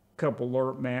couple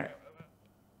LRRP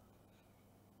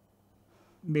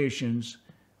missions.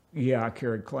 Yeah, I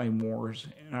carried claymores,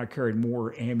 and I carried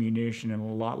more ammunition and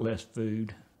a lot less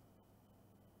food,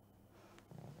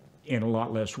 and a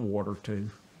lot less water too.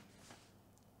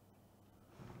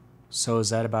 So is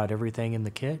that about everything in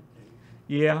the kit?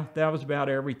 Yeah, that was about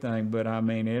everything. But I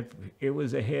mean, it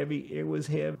was heavy.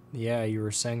 Yeah, you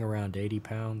were saying around 80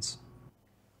 pounds.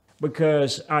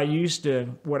 Because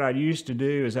what I used to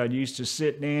do is I'd used to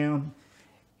sit down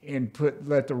and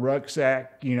let the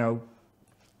rucksack, you know,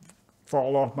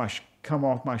 come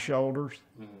off my shoulders.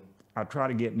 I try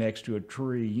to get next to a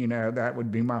tree, you know, that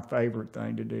would be my favorite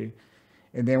thing to do.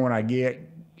 And then when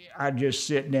I'd just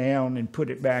sit down and put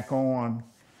it back on,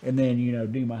 and then, you know,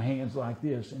 do my hands like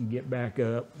this and get back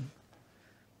up.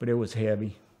 But it was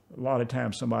heavy. A lot of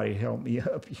times somebody helped me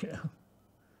up,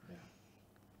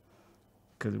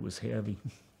 because it was heavy.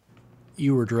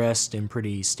 You were dressed in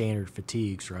pretty standard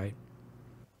fatigues, right?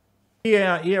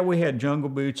 Yeah, we had jungle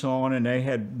boots on, and they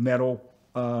had metal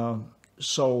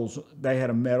soles. They had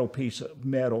a metal piece of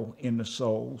metal in the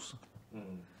soles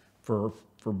for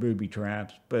booby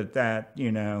traps. But that,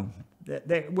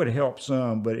 that would help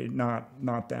some, but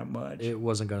not that much. It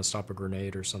wasn't going to stop a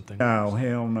grenade or something. No,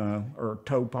 hell no. Or a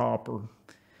toe popper.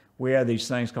 We had these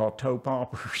things called toe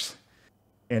poppers,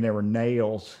 and there were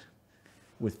nails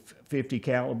with 50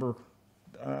 caliber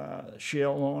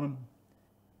shell on them.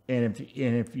 And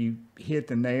if you hit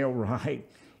the nail right,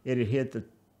 it'd hit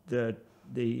the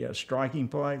striking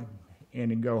plate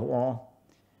and it'd go off.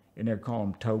 And they're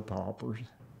called them toe poppers.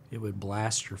 It would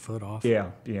blast your foot off. Yeah.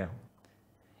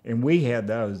 And we had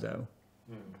those though.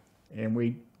 And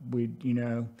we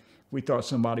thought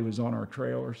somebody was on our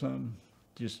trail or something.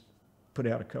 Just put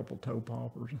out a couple toe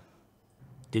poppers.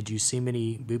 Did you see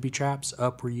many booby traps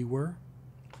up where you were?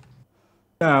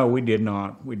 No, we did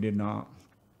not.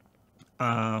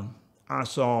 I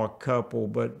saw a couple,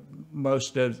 but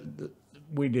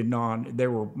we did not. They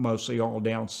were mostly all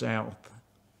down south.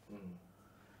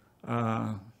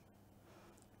 I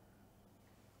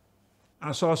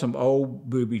saw some old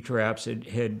booby traps that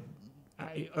had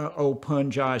old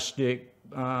punji stick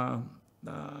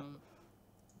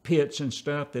pits and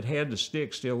stuff that had the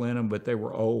stick still in them, but they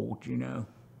were old,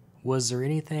 Was there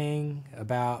anything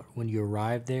about when you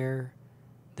arrived there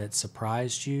that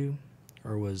surprised you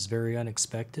or was very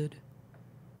unexpected?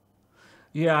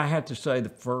 Yeah, I have to say the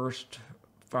first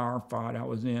firefight I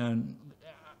was in,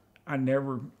 I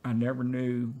never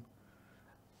knew.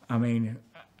 I mean,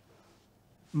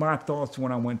 my thoughts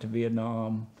when I went to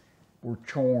Vietnam were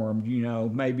charmed,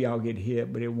 maybe I'll get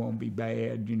hit, but it won't be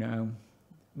bad,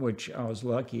 which I was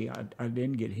lucky. I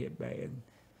didn't get hit bad.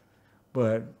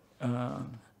 But I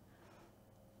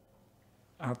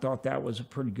thought that was a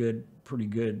pretty good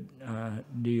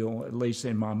deal. At least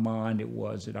in my mind, it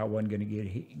was that I wasn't going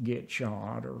to get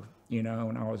shot, or and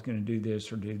I was going to do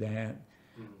this or do that.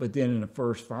 But then in the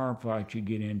first firefight you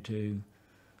get into,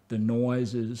 the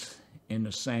noises and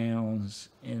the sounds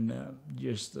and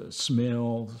just the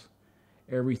smells,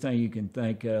 everything you can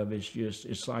think of is just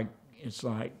it's like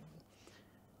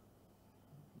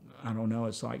I don't know,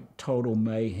 it's like total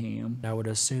mayhem. I would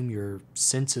assume your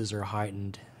senses are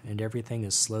heightened and everything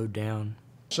is slowed down.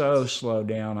 So slowed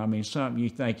down. I mean, something you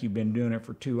think you've been doing it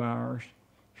for 2 hours,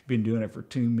 you've been doing it for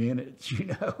 2 minutes,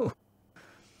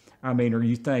 I mean, or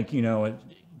you think,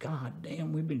 God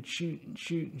damn, we've been shooting,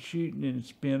 and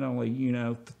it's been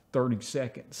only, 30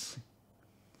 seconds.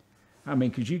 I mean,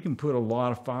 because you can put a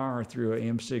lot of fire through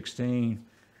an M16,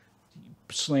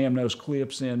 slam those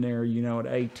clips in there, at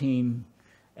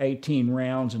 18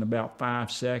 rounds in about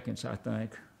 5 seconds, I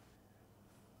think.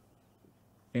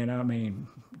 And I mean,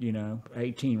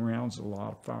 18 rounds is a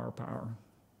lot of firepower.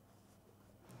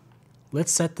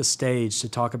 Let's set the stage to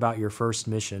talk about your first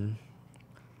mission.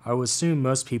 I would assume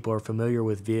most people are familiar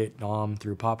with Vietnam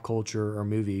through pop culture or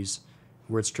movies,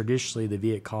 where it's traditionally the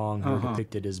Viet Cong who are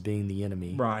depicted as being the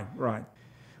enemy. Right.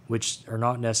 Which are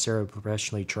not necessarily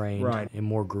professionally trained and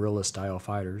more guerrilla-style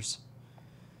fighters.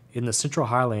 In the Central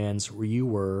Highlands where you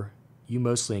were, you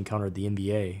mostly encountered the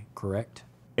NBA, correct?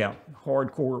 Yeah,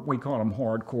 hardcore, we call them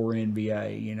hardcore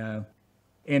NBA,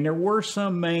 And there were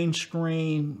some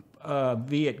mainstream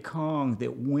Viet Cong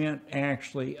that went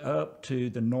actually up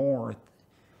to the north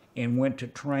and went to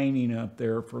training up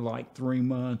there for like 3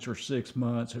 months or 6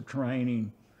 months of training,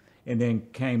 and then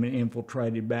came and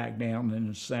infiltrated back down in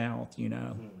the south,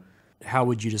 How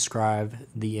would you describe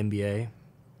the NBA?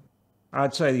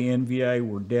 I'd say the NBA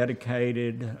were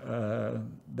dedicated,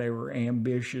 they were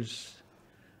ambitious,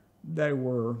 they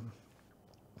were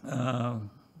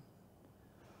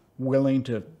willing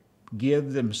to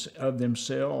give of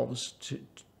themselves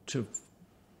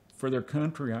for their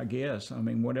country, I guess. I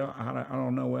mean, what else? I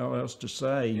don't know what else to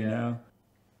say,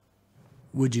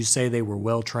 Would you say they were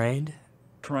well trained?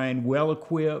 Trained, well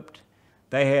equipped.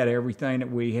 They had everything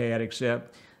that we had,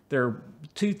 except there are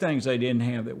 2 things they didn't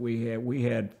have that we had.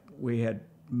 We had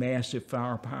massive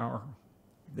firepower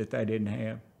that they didn't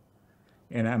have.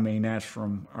 And I mean, that's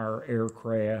from our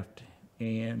aircraft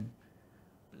and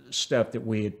stuff that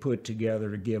we had put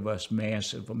together to give us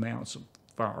massive amounts of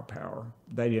firepower.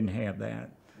 They didn't have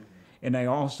that. And they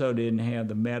also didn't have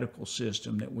the medical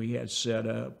system that we had set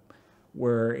up,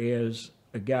 whereas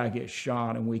a guy gets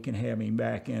shot and we can have him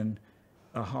back in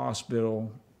a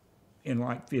hospital in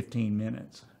like 15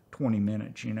 minutes, 20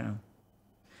 minutes,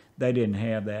 They didn't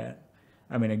have that.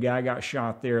 I mean, a guy got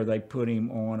shot there, they put him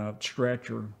on a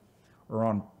stretcher or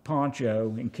on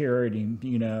poncho and carried him,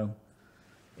 you know.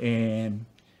 And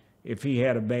if he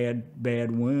had a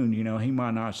bad wound, you know, he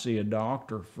might not see a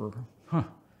doctor for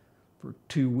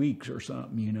 2 weeks or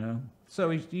something, you know. So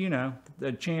he's, you know,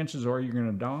 the chances are you're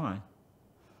going to die.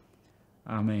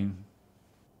 I mean,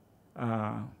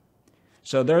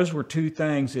 so those were two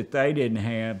things that they didn't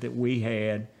have that we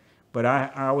had. But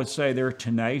I would say their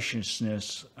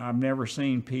tenaciousness. I've never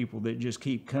seen people that just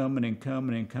keep coming and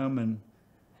coming and coming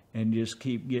and just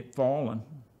keep falling.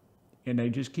 And they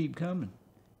just keep coming.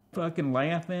 Fucking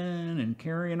laughing and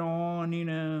carrying on, you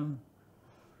know,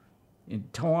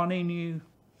 and taunting you.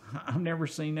 I've never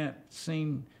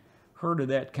heard of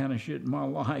that kind of shit in my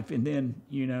life. And then,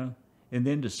 you know, and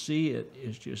then to see it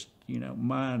is just, you know,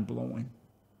 mind-blowing.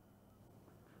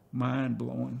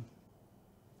 Mind-blowing.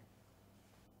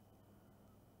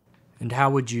 And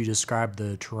how would you describe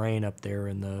the terrain up there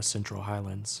in the Central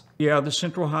Highlands? Yeah, the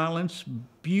Central Highlands,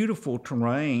 beautiful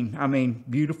terrain. I mean,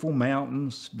 beautiful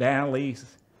mountains,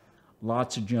 valleys,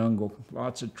 lots of jungle,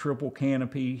 lots of triple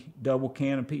canopy, double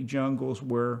canopy jungles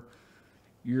where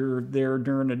you're there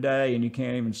during the day and you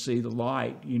can't even see the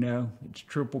light, you know. It's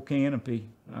triple canopy.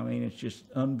 I mean, it's just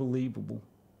unbelievable.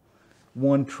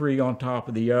 One tree on top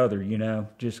of the other, you know,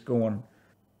 just going.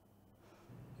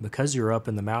 Because you're up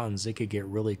in the mountains, it could get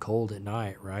really cold at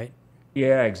night, right?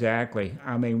 Yeah, exactly.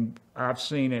 I mean, I've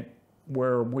seen it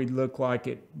where we looked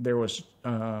like there was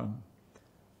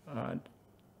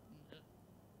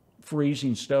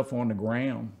freezing stuff on the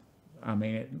ground. I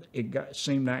mean, it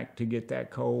seemed like to get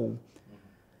that cold.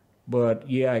 But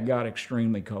yeah, it got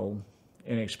extremely cold.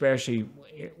 And especially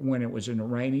when it was in the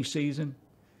rainy season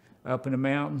up in the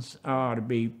mountains, to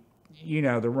be, you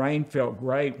know, the rain felt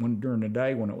great during the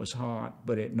day when it was hot,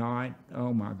 but at night,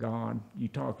 oh my God, you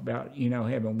talk about, you know,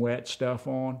 having wet stuff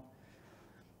on.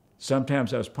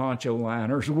 Sometimes those poncho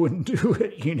liners wouldn't do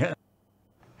it, you know.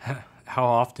 How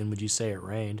often would you say it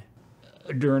rained?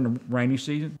 During the rainy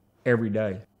season, every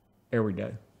day.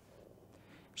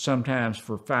 Sometimes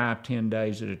for 5-10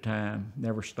 days at a time,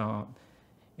 never stopped.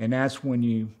 And that's when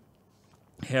you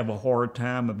have a hard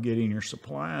time of getting your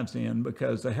supplies in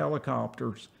because the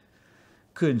helicopters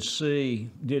couldn't see,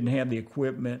 didn't have the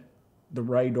equipment, the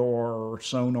radar or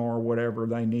sonar or whatever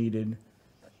they needed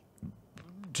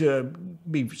to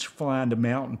be flying to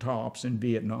mountaintops in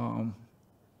Vietnam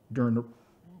during the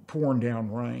pouring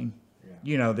down rain. Yeah.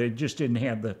 You know, they just didn't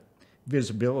have the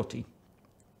visibility.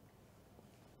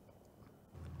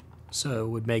 So it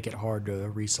would make it hard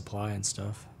to resupply and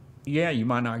stuff. Yeah, you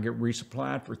might not get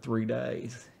resupplied for 3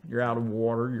 days. You're out of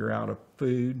water, you're out of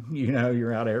food, you know,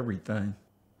 you're out of everything.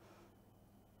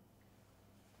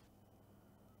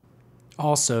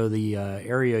 Also, the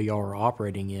area y'all were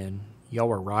operating in, y'all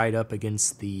were right up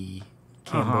against the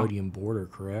Cambodian border,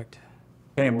 correct?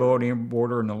 Cambodian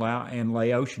border and the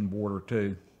Laotian border,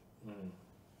 too.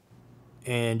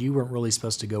 And you weren't really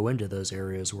supposed to go into those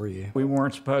areas, were you? We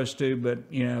weren't supposed to, but,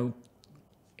 you know,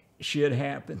 shit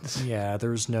happens. Yeah,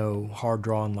 there's no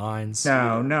hard-drawn lines.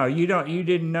 No, you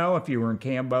didn't know if you were in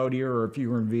Cambodia or if you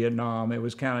were in Vietnam. It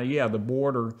was kind of, yeah, the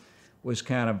border was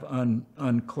kind of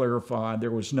unclarified.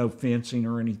 There was no fencing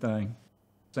or anything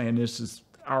saying this is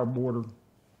our border.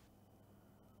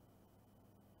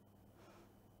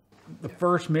 The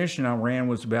first mission I ran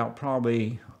was about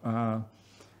probably, I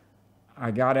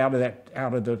got out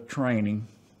of the training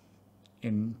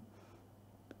in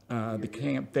the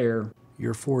camp there.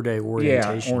 Your 4-day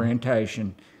orientation. Yeah,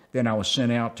 orientation. Then I was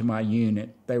sent out to my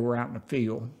unit. They were out in the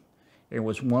field. There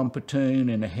was one platoon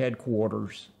in the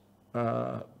headquarters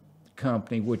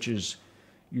company, which is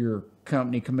your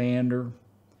company commander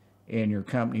and your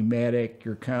company medic,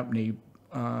 your company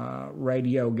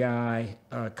radio guy,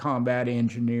 combat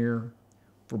engineer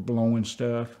for blowing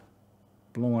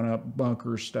up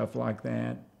bunkers, stuff like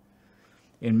that.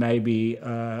 And maybe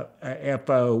a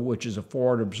FO, which is a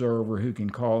forward observer who can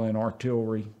call in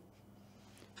artillery.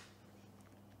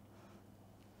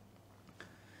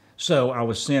 So I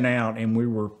was sent out, and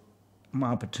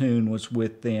my platoon was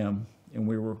with them, and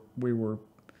we were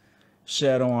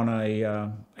set on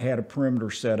had a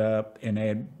perimeter set up, and they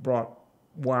had brought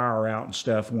wire out and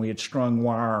stuff, and we had strung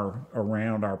wire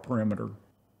around our perimeter.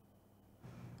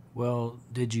 Well,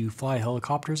 did you fly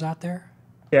helicopters out there?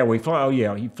 Yeah,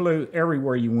 you flew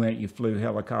everywhere you went. You flew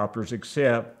helicopters,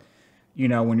 except, you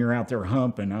know, when you're out there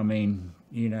humping. I mean,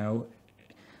 you know,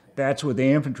 that's with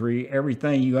the infantry.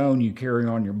 Everything you own, you carry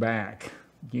on your back.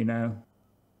 You know.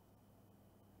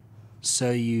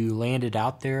 So you landed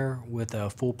out there with a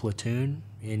full platoon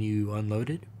and you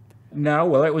unloaded? No,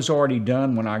 well, it was already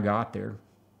done when I got there.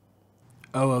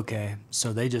 Oh, okay.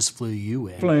 So they just flew you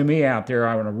in. Flew me out there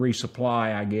on a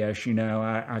resupply, I guess.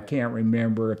 I can't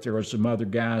remember if there was some other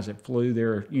guys that flew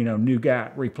there, new guy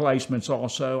replacements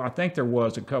also. I think there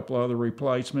was a couple other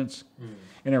replacements,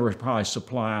 and there was probably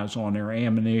supplies on there,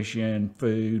 ammunition,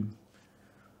 food,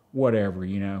 whatever,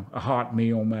 a hot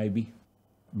meal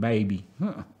maybe.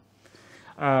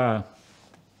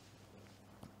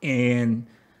 And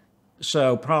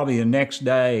so probably the next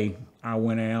day I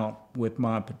went out with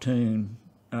my platoon,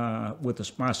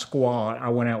 my squad. I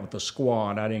went out with the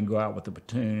squad. I didn't go out with the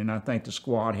platoon. And I think the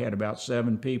squad had about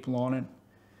 7 people on it.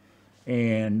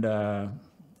 And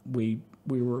we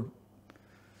were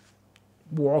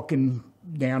walking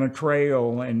down a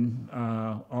trail, and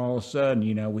all of a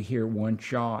sudden, we hear one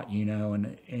shot,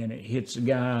 and it hits a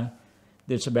guy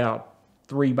that's about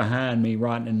 3 behind me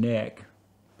right in the neck.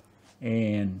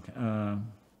 And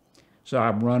so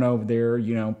I run over there,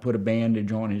 put a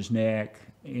bandage on his neck,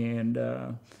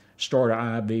 and start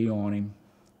an IV on him.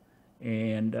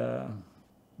 And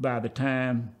by the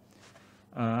time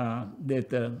that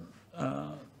the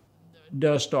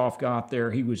dust-off got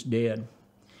there, he was dead.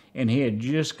 And he had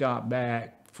just got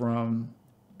back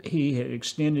he had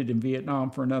extended in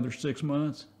Vietnam for another 6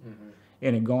 months,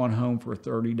 and had gone home for a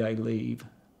 30-day leave,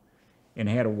 and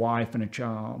had a wife and a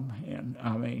child. And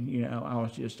I mean,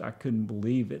 I couldn't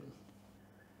believe it.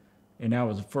 And that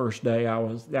was the first day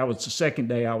that was the second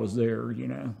day I was there,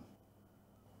 And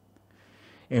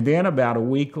then about a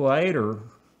week later,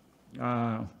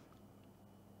 all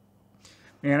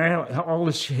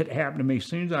this shit happened to me. As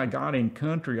soon as I got in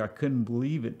country, I couldn't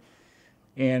believe it.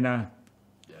 And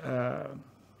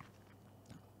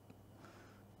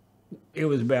it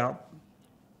was about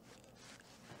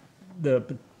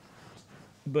the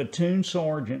platoon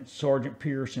sergeant, Sergeant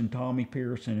Pearson, Tommy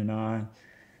Pearson, and I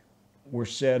were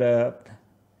set up.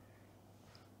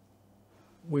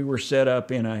 We were set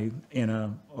up in our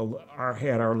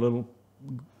little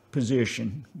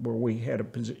position where we had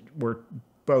where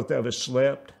both of us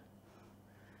slept,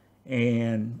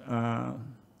 and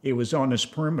it was on this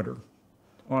perimeter,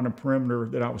 on a perimeter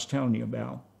that I was telling you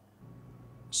about.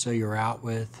 So you're out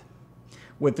with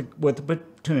the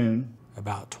platoon.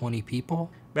 About 20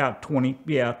 people? About 20,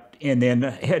 yeah. And then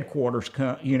the headquarters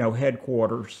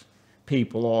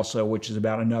people also, which is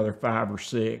about another 5 or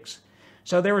 6.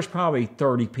 So there was probably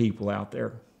 30 people out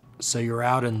there. So you're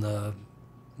out in the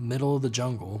middle of the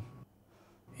jungle,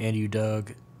 and you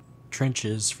dug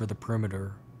trenches for the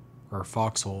perimeter, or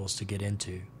foxholes to get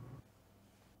into.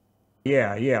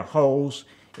 Yeah, holes,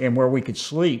 and where we could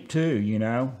sleep too,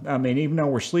 I mean, even though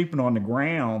we're sleeping on the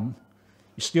ground,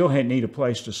 you still need a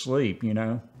place to sleep,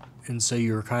 And so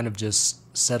you were kind of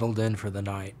just settled in for the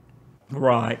night.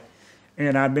 Right.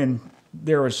 And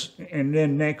and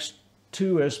then next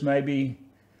to us, maybe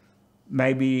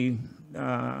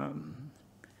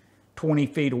 20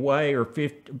 feet away, or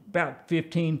about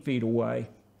 15 feet away,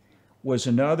 was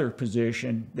another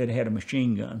position that had a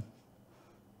machine gun.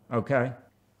 Okay?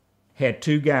 Had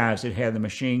 2 guys that had the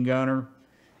machine gunner,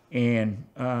 and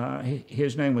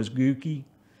his name was Gookie,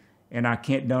 and I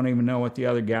don't even know what the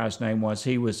other guy's name was.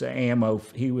 He was the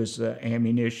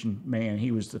ammunition man.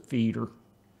 He was the feeder.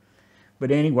 But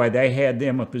anyway, they had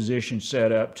them a position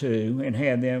set up too, and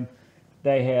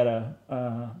they had a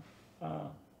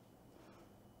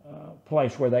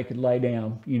place where they could lay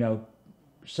down,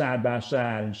 side by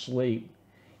side and sleep.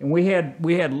 And we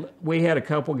had a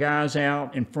couple guys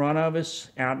out in front of us,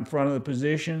 out in front of the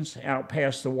positions, out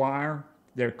past the wire.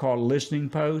 They're called listening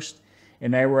posts,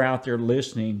 and they were out there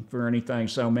listening for anything.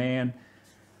 So man,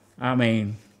 I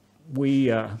mean,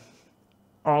 we all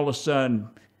of a sudden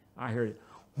I heard it,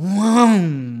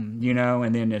 and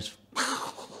then this,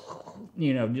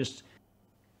 just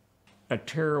a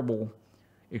terrible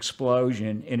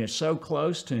explosion, and it's so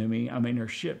close to me. I mean,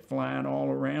 there's shit flying all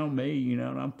around me, and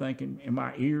I'm thinking in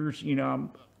my ears,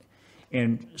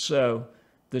 and so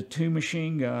the 2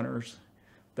 machine gunners,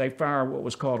 they fired what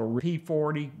was called a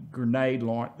P-40 grenade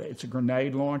launcher. It's a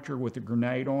grenade launcher with a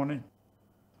grenade on it,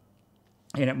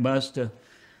 and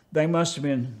they must have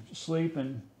been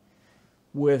sleeping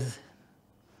with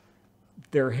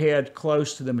their head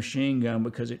close to the machine gun,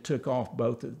 because it took off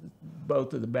both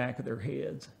of the back of their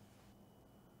heads.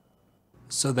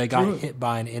 So they got hit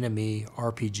by an enemy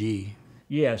RPG.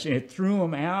 Yes, and it threw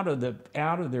them out of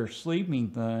their sleeping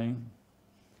thing,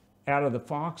 out of the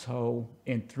foxhole,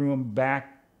 and threw them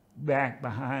back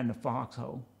behind the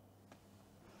foxhole.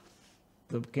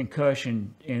 The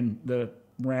concussion and the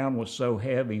round was so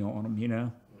heavy on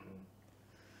them,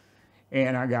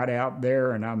 And I got out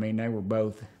there, and I mean, they were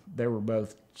both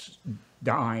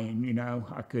dying,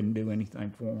 I couldn't do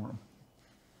anything for them.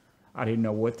 I didn't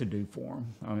know what to do for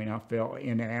them. I mean, I felt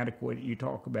inadequate. You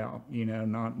talk about, you know,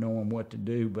 not knowing what to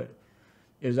do, but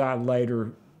as I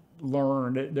later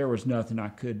learned, there was nothing I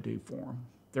could do for them.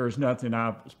 There was nothing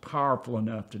I was powerful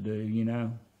enough to do, you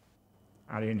know.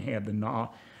 I didn't have the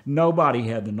knowledge. Nobody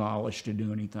had the knowledge to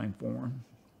do anything for them.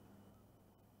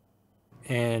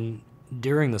 And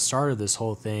during the start of this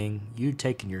whole thing, you'd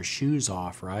taken your shoes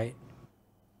off, right?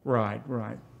 Right,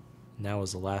 right. And that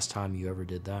was the last time you ever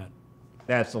did that.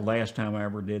 That's the last time I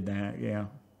ever did that, yeah,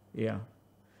 yeah.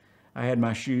 I had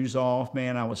my shoes off,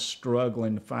 man. I was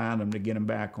struggling to find them to get them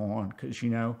back on because, you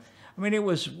know, I mean,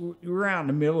 we're out in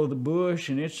the middle of the bush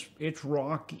and it's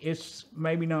rock. It's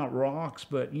maybe not rocks,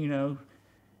 but, you know,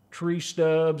 tree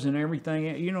stubs and everything.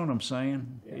 You know what I'm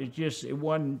saying? Yeah. It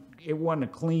wasn't a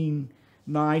clean,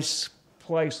 nice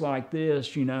place like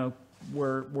this, you know,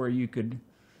 where you could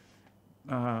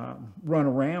run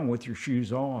around with your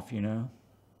shoes off, you know.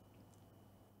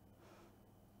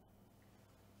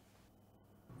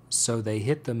 So they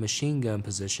hit the machine gun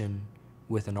position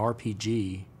with an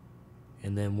RPG,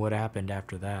 and then what happened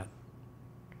after that?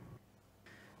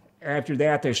 After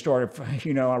that, they started,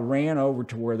 you know, I ran over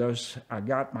to where I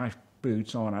got my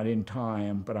boots on. I didn't tie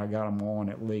them, but I got them on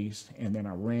at least. And then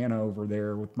I ran over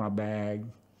there with my bag,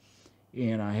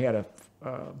 and I had a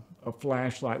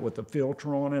flashlight with a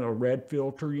filter on it, a red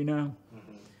filter, you know.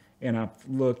 Mm-hmm. And I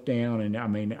looked down, and I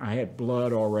mean, I had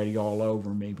blood already all over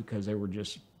me because they were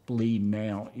just bleeding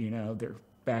out, you know, their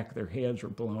back of their heads were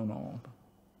blown off.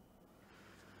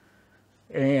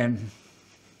 And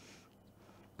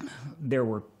there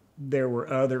were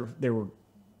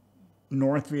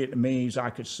North Vietnamese.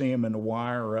 I could see them in the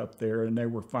wire up there, and they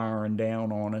were firing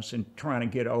down on us and trying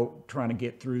to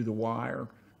get through the wire.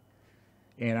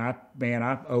 And I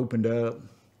opened up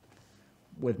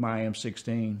with my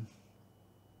M16.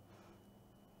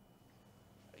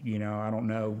 You know, I don't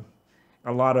know.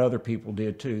 A lot of other people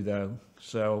did too, though.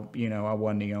 So, you know, I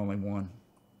wasn't the only one.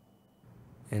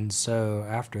 And so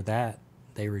after that,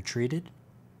 they retreated?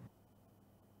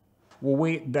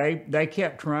 Well, they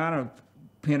kept trying to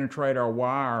penetrate our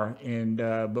wire, and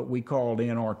but we called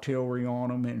in artillery on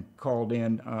them and called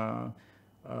in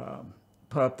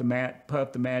Puff the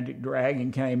Magic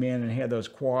Dragon came in and had those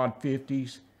quad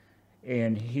 50s,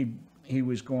 and he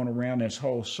was going around this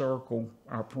whole circle,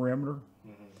 our perimeter,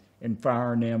 and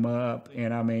firing them up.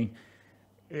 And I mean,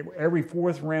 every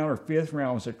fourth round or fifth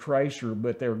round was a tracer,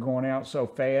 but they were going out so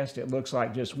fast it looks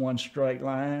like just one straight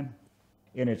line,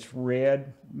 and it's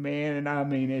red, man. And I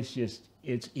mean, it's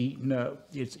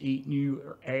eating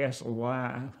you ass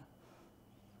alive.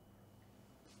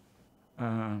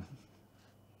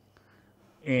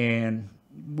 And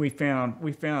we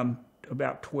found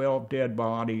about 12 dead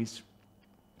bodies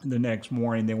the next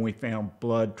morning. Then we found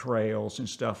blood trails and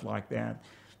stuff like that.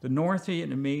 The North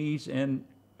Vietnamese and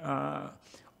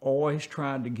always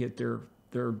tried to get their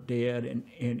dead and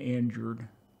injured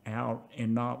out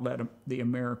and not let the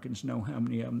Americans know how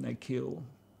many of them they killed.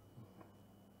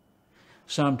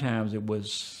 Sometimes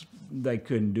they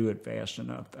couldn't do it fast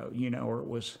enough, though, you know,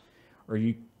 or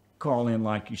you call in,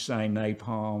 like you say,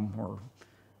 napalm or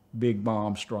big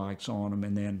bomb strikes on them,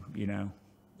 and then, you know,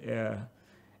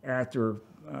 after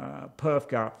Puff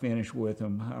got finished with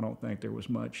them, I don't think there was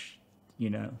much. You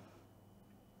know,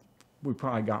 we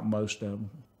probably got most of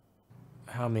them.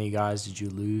 How many guys did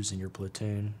you lose in your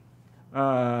platoon?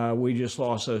 We just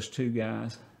lost those two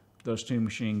guys, those two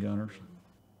machine gunners.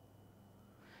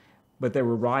 But they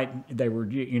were,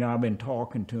 you know, I've been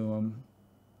talking to them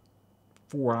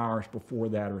 4 hours before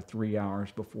that or 3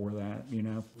 hours before that, you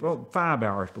know, well, 5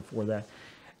 hours before that.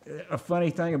 A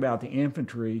funny thing about the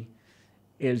infantry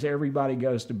is everybody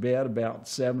goes to bed about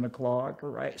 7 o'clock,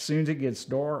 right? As soon as it gets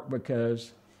dark,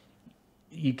 because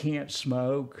you can't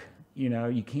smoke, you know,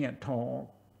 you can't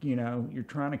talk, you know, you're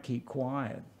trying to keep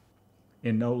quiet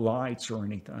and no lights or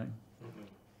anything.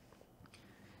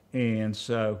 Mm-hmm. And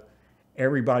so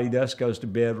everybody just goes to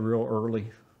bed real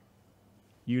early.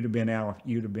 You wouldn't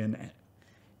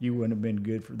have been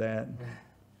good for that.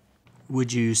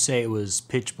 Would you say it was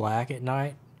pitch black at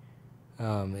night?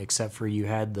 Except for you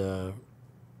had the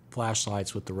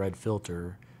flashlights with the red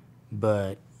filter,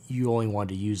 but you only wanted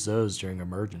to use those during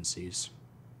emergencies.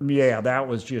 Yeah, that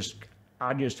was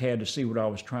I just had to see what I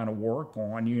was trying to work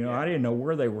on. You know, yeah. I didn't know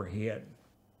where they were hit.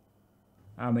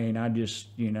 I mean, I just,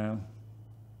 you know,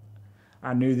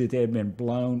 I knew that they had been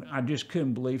blown. I just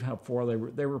couldn't believe how far they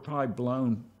were. They were probably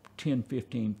blown 10,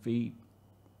 15 feet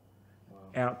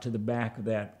out to the back of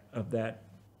that.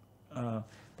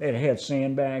 They had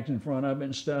sandbags in front of it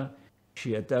and stuff.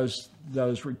 Shit, those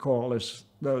recoilless,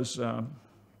 those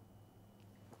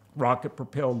rocket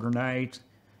propelled grenades,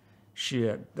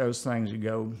 shit, those things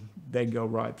they go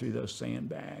right through those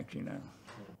sandbags, you know.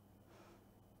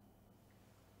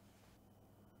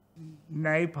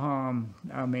 Napalm,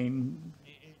 I mean,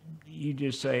 you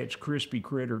just say it's crispy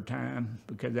critter time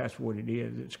because that's what it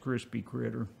is. It's crispy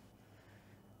critter.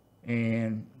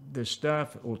 And the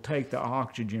stuff will take the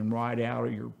oxygen right out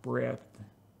of your breath.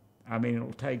 I mean,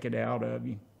 it'll take it out of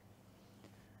you.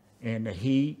 And the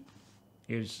heat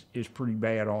is pretty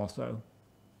bad also.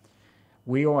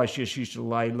 We always just used to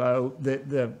lay low.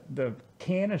 The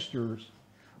canisters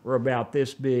are about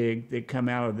this big that come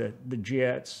out of the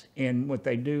jets. And what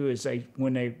they do is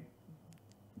when they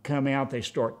come out, they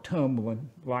start tumbling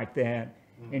like that.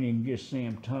 And you can just see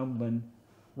them tumbling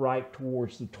right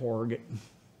towards the target.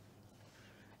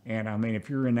 And I mean, if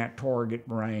you're in that target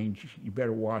range, you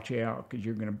better watch out because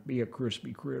you're going to be a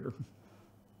crispy critter.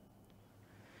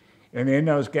 And then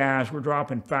those guys were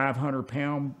dropping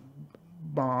 500-pound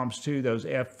bombs too, those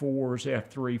F-4s,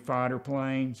 F-3 fighter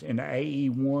planes. And the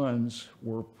AE-1s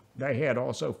they had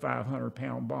also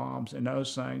 500-pound bombs. And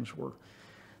those things were,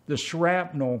 the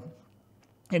shrapnel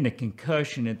and the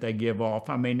concussion that they give off,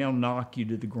 I mean, they'll knock you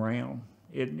to the ground.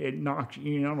 It knocks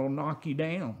you, it'll knock you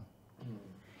down.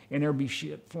 And there'll be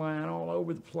shit flying all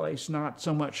over the place, not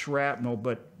so much shrapnel,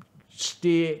 but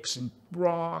sticks and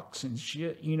rocks and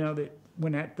shit, that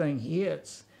when that thing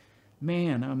hits,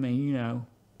 man, I mean,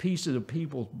 pieces of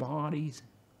people's bodies.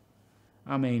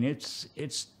 I mean,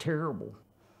 it's terrible.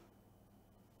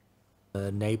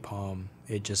 The napalm,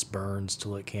 it just burns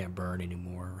till it can't burn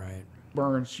anymore, right?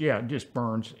 Burns, yeah, it just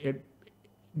burns.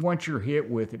 Once you're hit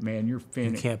with it, man, you're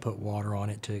finished. You can't put water on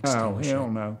it to extinguish it. Oh, hell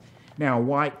no. Now,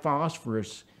 white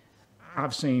phosphorus,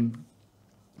 I've seen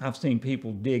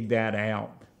people dig that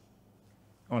out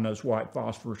on those white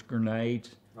phosphorus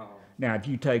grenades. Oh. Now, if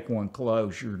you take one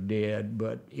close, you're dead.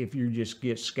 But if you just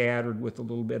get scattered with a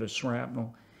little bit of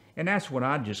shrapnel, and that's what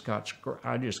I just got.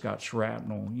 I just got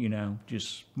shrapnel,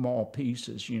 just small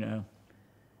pieces,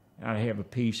 I have a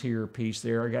piece here, a piece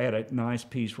there. I got a nice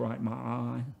piece right in my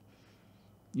eye.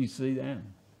 You see that?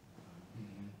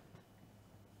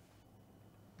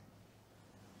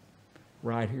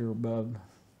 Right here above.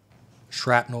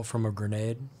 Shrapnel from a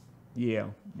grenade? Yeah.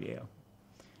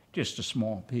 Just a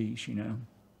small piece,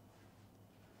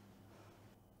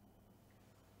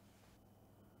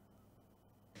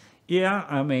 Yeah,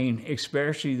 I mean,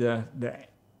 especially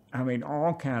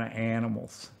all kind of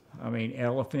animals. I mean,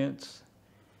 elephants,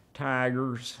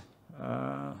 tigers,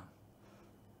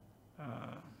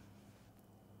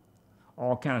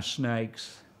 all kind of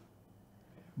snakes,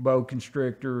 boa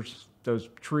constrictors, those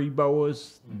tree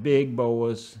boas, big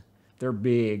boas, they're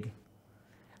big.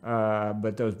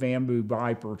 But those bamboo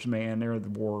vipers, man, they're the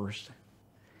worst.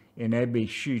 And you'd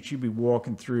be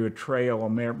walking through a trail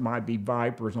and there might be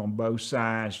vipers on both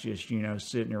sides just,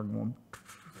 sitting there going.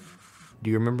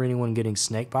 Do you remember anyone getting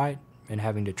snake bite and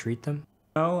having to treat them?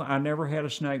 No, I never had a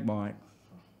snake bite.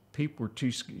 People were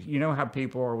too scared. You know how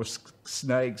people are with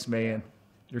snakes, man.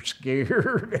 They're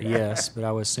scared. Yes, but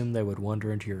I would assume they would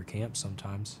wander into your camp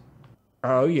sometimes.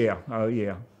 Oh, yeah.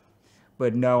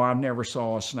 But no, I never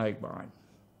saw a snake bite.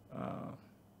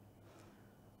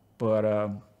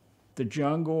 But the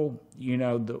jungle,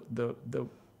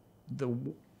 the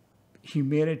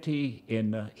humidity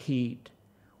and the heat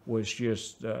was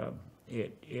just,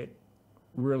 it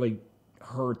really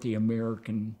hurt the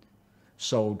American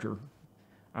soldier.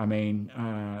 I mean,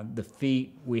 the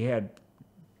feet, we had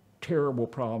terrible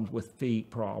problems with feet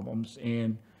problems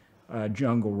and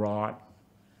jungle rot,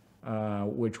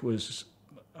 which was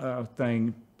a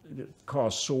thing that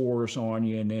caused sores on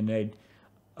you, and then they'd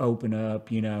open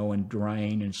up, and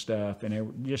drain and stuff, and they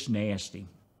were just nasty.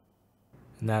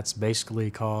 And that's basically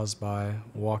caused by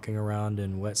walking around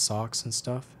in wet socks and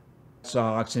stuff?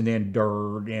 Socks and then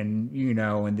dirt and,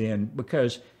 and then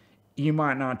because you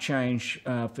might not change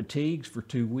fatigues for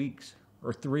 2 weeks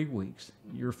or 3 weeks.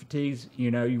 Your fatigues,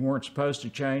 you weren't supposed to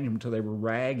change them until they were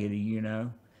raggedy,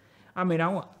 I mean,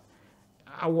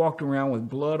 I walked around with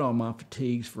blood on my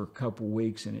fatigues for a couple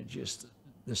weeks, and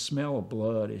the smell of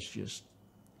blood is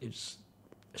it's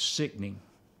sickening.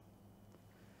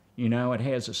 It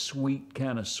has a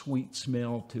kind of sweet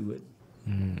smell to it.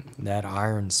 That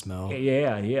iron smell.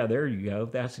 Yeah, there you go.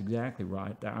 That's exactly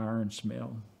right, the iron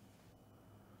smell.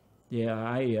 Yeah,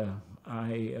 I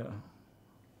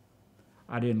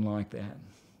didn't like that.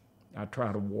 I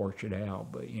try to wash it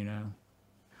out, but a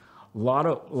lot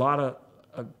of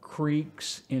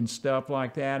creeks and stuff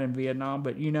like that in Vietnam.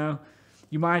 But you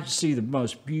might see the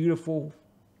most beautiful,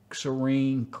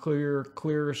 serene,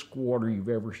 clearest water you've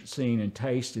ever seen and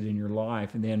tasted in your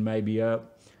life, and then maybe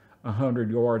up 100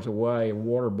 yards away, a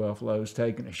water buffalo's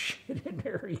taking a shit in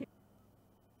there.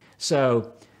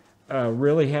 So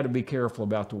really had to be careful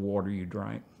about the water you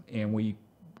drank. And we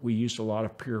used a lot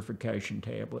of purification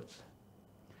tablets.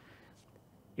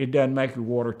 It doesn't make your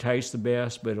water taste the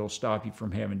best, but it'll stop you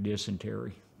from having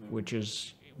dysentery, which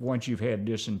is, once you've had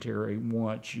dysentery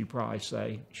once, you probably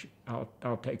say,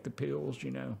 I'll take the pills, you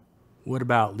know. What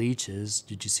about leeches?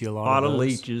 Did you see a lot A lot of of those?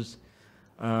 leeches.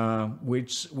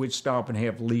 We'd stop and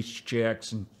have leech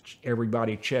checks, and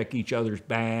everybody check each other's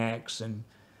backs and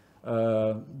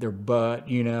their butt,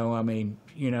 you know, I mean,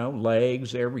 you know,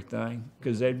 legs, everything,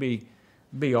 because they'd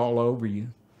be all over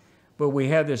you. But we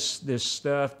had this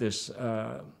stuff, this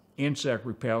insect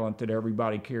repellent that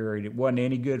everybody carried. It wasn't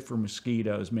any good for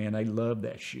mosquitoes, man. They loved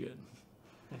that shit.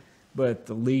 But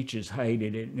the leeches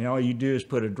hated it. And all you do is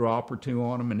put a drop or two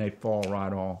on them and they'd fall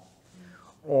right off.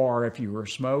 Or if you were a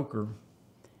smoker,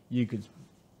 you could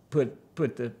put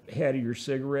the head of your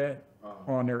cigarette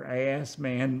on their ass,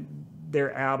 man.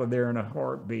 They're out of there in a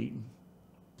heartbeat.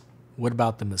 What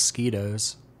about the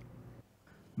mosquitoes?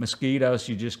 Mosquitoes,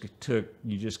 you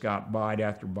just got bite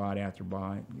after bite after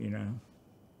bite, you know.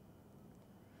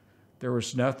 There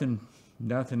was nothing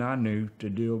I knew to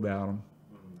do about them.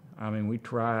 I mean, we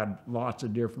tried lots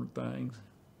of different things.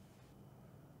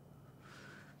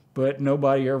 But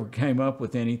nobody ever came up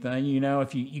with anything, you know.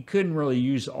 If you couldn't really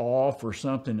use off or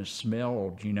something that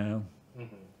smelled, you know.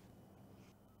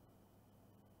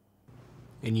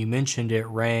 And you mentioned it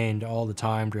rained all the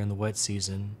time during the wet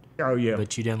season. Oh, yeah.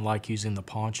 But you didn't like using the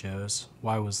ponchos.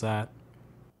 Why was that?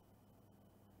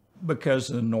 Because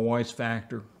of the noise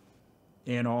factor.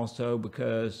 And also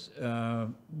because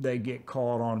they get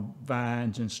caught on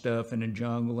vines and stuff in the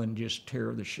jungle and just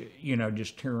tear the shit, you know,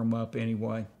 just tear them up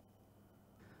anyway.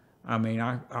 I mean,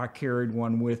 I carried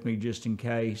one with me just in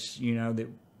case, you know,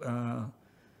 that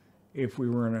if we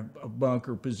were in a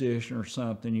bunker position or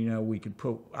something, you know,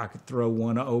 I could throw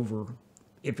one over.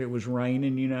 If it was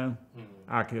raining, you know,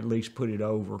 I could at least put it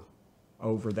over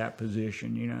that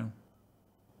position, you know.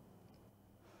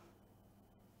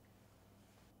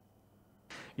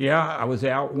 Yeah, I was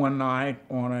out one night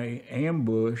on a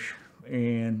ambush,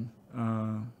 and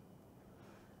no,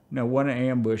 it wasn't an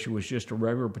ambush. It was just a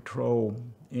regular patrol,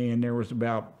 and there was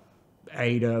about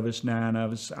 8 of us, 9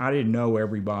 of us. I didn't know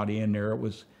everybody in there. It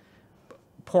was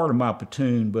part of my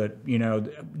platoon, but you know,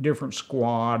 different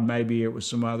squad. Maybe it was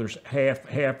some others.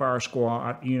 Half our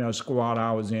squad, you know, squad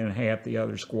I was in, half the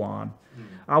other squad.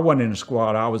 I wasn't in a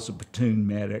squad. I was a platoon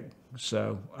medic,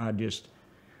 so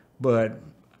but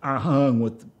I hung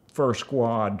with the first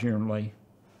squad generally,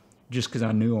 just because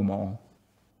I knew them all.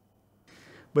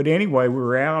 But anyway, we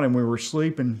were out and we were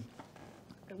sleeping.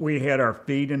 We had our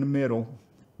feet in the middle.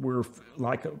 We were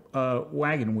like a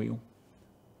wagon wheel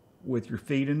with your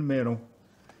feet in the middle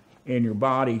and your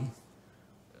body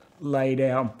laid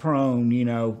out prone, you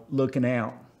know, looking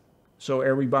out. So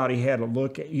everybody had to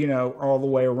look at, you know, all the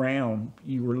way around.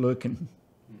 You were looking.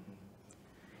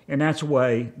 And that's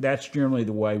generally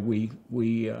the way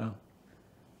we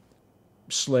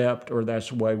slept, or that's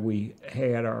the way we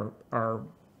had our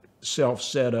self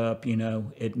set up, you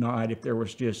know, at night. If there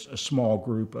was just a small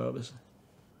group of us,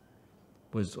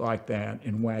 was like that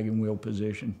in wagon wheel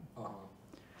position.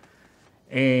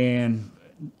 And,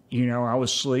 you know, I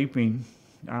was sleeping.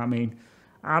 I mean,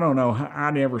 I don't know.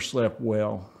 I never slept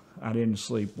well. I didn't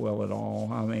sleep well at all.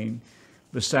 I mean,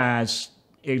 besides,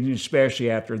 especially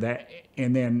after that,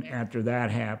 and then after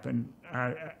that happened,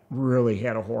 I really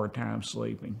had a hard time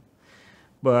sleeping.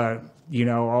 But, you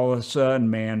know, all of a sudden,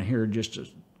 man, hear just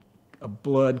a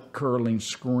blood-curdling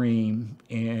scream,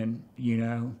 and, you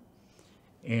know,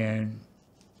 and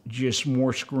just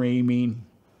more screaming.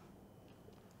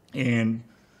 And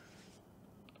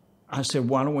I said,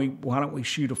 why don't we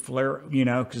shoot a flare, you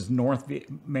know, because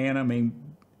man, I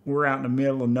mean, we're out in the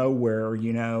middle of nowhere,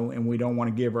 you know, and we don't want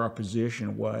to give our position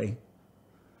away.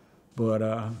 But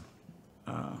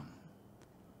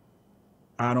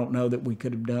I don't know that we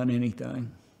could have done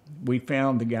anything. We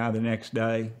found the guy the next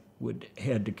day with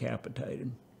head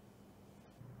decapitated.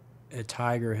 A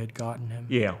tiger had gotten him?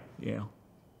 Yeah, yeah.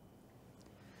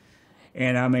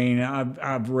 And I mean,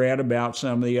 I've read about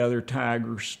some of the other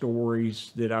tiger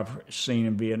stories that I've seen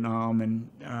in Vietnam, and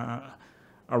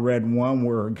I read one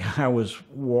where a guy was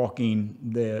walking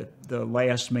the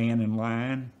last man in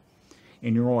line,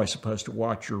 and you're always supposed to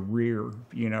watch your rear,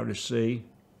 you know, to see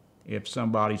if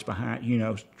somebody's behind, you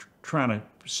know, trying to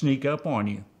sneak up on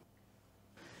you.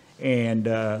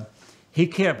 And he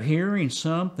kept hearing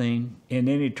something, and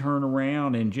then he'd turn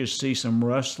around and just see some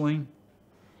rustling,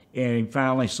 and he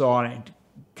finally saw it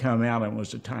come out, and it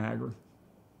was a tiger.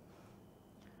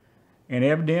 And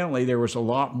evidently there was a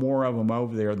lot more of them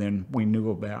over there than we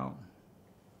knew about.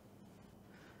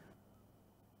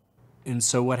 And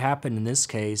so what happened in this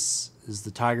case is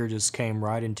the tiger just came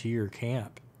right into your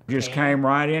camp. Just came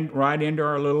right into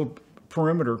our little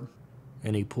perimeter.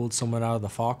 And he pulled someone out of the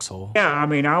foxhole. Yeah, I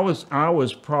mean, I was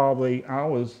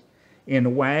in the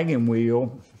wagon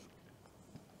wheel,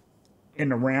 in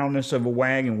the roundness of a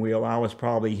wagon wheel. I was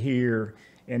probably here,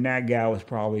 and that guy was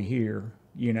probably here.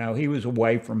 You know, he was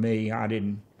away from me. I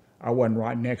wasn't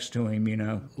right next to him, you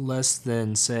know. Less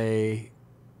than, say,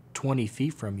 20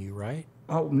 feet from you, right?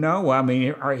 Oh, no, I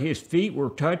mean, his feet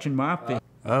were touching my feet.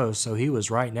 Oh, so he was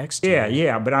right next to you.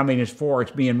 Yeah, but I mean, as far as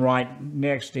being right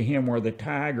next to him where the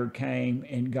tiger came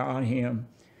and got him,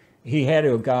 he had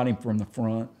to have got him from the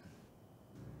front.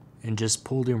 And just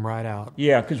pulled him right out.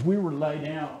 Yeah, because we were laid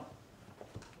out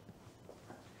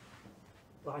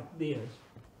like this.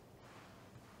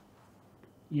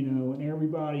 You know, and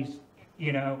everybody's,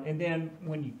 you know, and then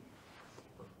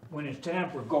when it's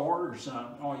time for guard or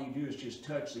something, all you do is just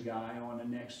touch the guy on the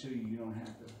next to you. You don't have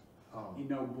to. You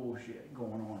know, bullshit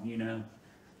going on, you know.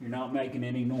 You're not making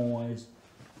any noise,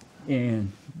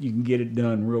 and you can get it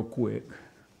done real quick.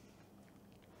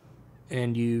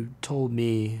 And you told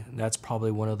me that's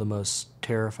probably one of the most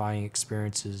terrifying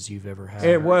experiences you've ever had.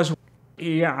 It was,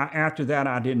 yeah. After that,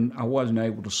 I wasn't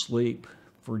able to sleep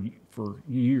for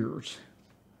years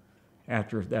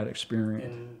after that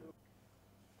experience.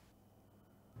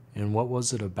 And what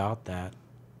was it about that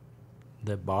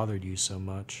bothered you so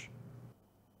much?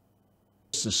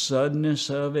 It's the suddenness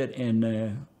of it,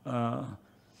 and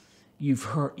you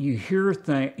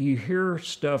hear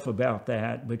stuff about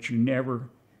that, but you never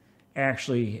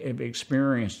actually have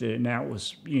experienced it. And that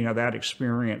was, you know, that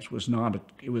experience was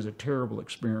it was a terrible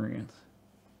experience.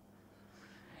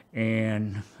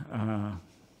 And I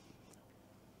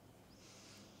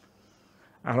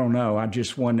don't know. I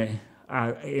just wanted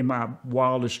in my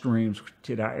wildest dreams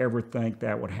did I ever think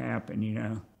that would happen, you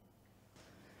know.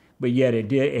 But yet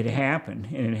it happened,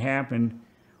 and it happened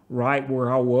right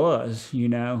where I was, you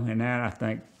know, and that, I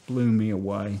think, blew me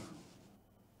away.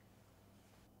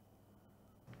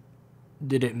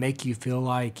 Did it make you feel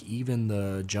like even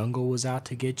the jungle was out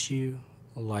to get you?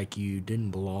 Like you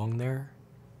didn't belong there?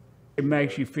 It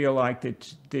makes you feel like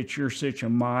that you're such a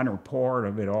minor part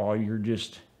of it all. You're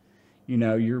just, you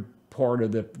know, you're part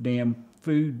of the damn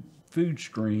food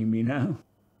stream, you know.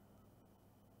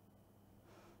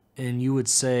 And you would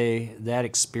say that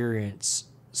experience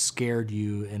scared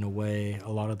you in a way a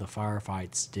lot of the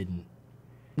firefights didn't.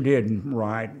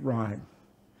 Right.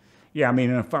 Yeah, I mean,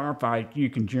 in a firefight, you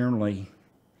can generally,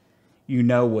 you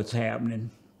know what's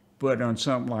happening. But on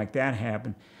something like that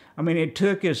happened, I mean, it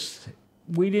took us,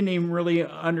 we didn't even really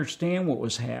understand what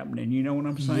was happening. You know what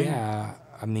I'm saying? Yeah.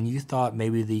 I mean, you thought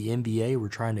maybe the NBA were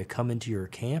trying to come into your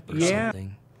camp or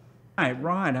something.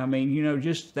 Right. I mean, you know,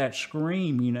 just that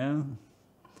scream, you know.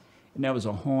 And that was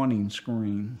a haunting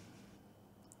scream.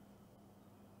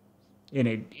 And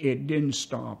it didn't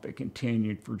stop. It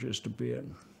continued for just a bit.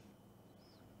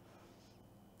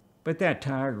 But that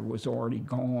tiger was already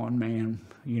gone, man,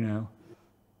 you know.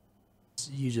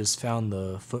 You just found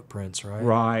the footprints, right?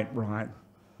 Right.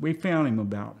 We found him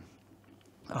about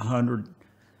 100,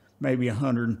 maybe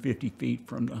 150 feet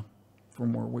from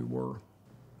where we were.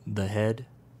 The head?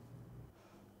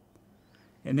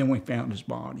 And then we found his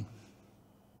body.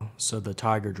 So the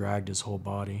tiger dragged his whole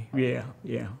body. Yeah.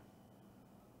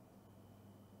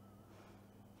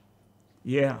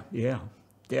 Yeah,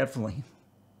 definitely.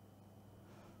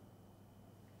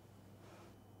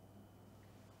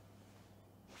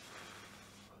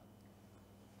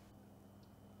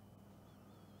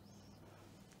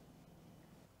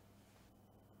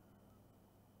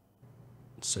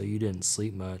 So you didn't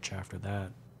sleep much after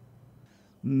that?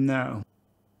 No,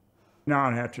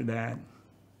 not after that.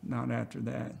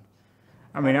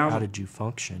 I mean, how did you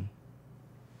function?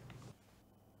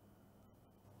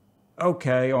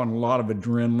 Okay, on a lot of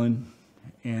adrenaline,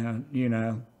 and you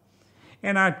know,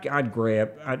 and I'd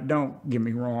grab. Don't get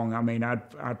me wrong. I mean,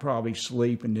 I'd probably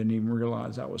sleep and didn't even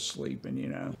realize I was sleeping. You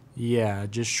know. Yeah,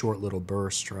 just short little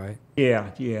bursts, right?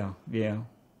 Yeah.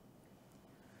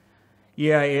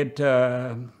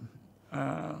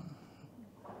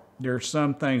 There's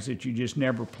some things that you just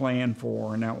never plan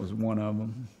for, and that was one of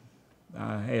them.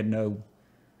 I had no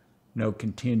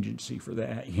contingency for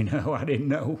that. You know, I didn't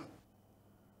know.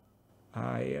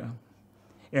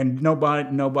 And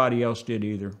nobody else did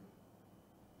either.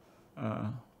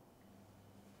 I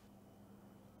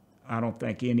don't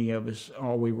think any of us.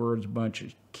 All we were was a bunch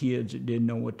of kids that didn't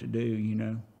know what to do. You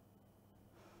know.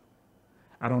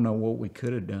 I don't know what we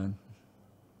could have done.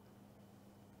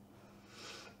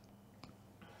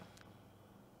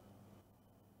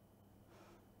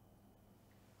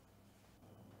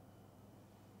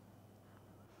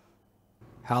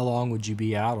 How long would you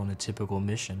be out on a typical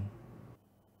mission?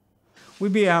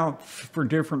 We'd be out for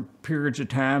different periods of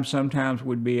time. Sometimes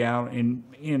we'd be out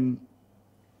in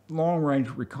long-range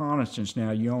reconnaissance.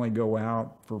 Now, you only go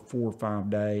out for 4 or 5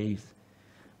 days.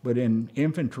 But in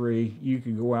infantry, you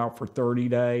could go out for 30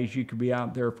 days. You could be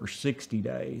out there for 60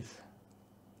 days,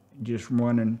 just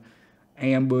running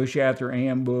ambush after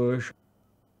ambush.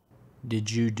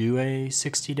 Did you do a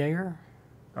 60-dayer?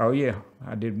 Oh, yeah,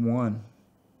 I did one.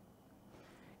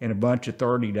 And a bunch of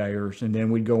 30-dayers. And then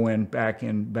we'd go back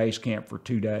in base camp for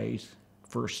 2 days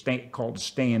for called a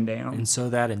stand down. And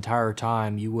so that entire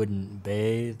time you wouldn't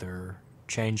bathe or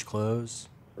change clothes?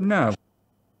 No.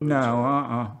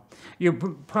 You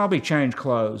probably change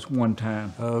clothes one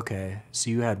time. Okay,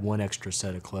 so you had one extra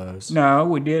set of clothes. No,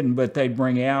 we didn't, but they'd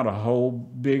bring out a whole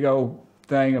big old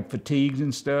thing of fatigues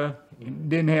and stuff. You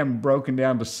didn't have them broken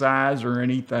down to size or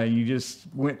anything. You just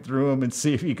went through them and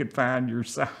see if you could find your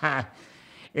size.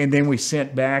 And then we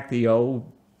sent back the old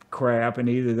crap, and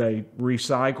either they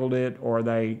recycled it or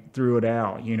they threw it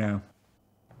out, you know.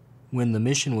 When the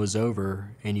mission was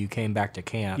over and you came back to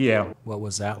camp, Yeah. What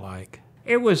was that like?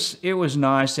 It was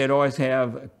nice. They'd always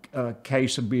have a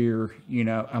case of beer, you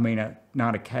know. I mean,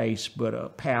 not a case, but a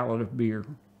pallet of beer.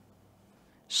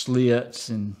 Slits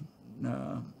and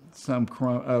some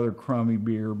other crummy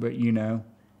beer, but you know,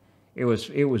 it was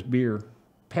beer.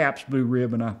 Pabst Blue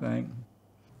Ribbon, I think.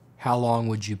 How long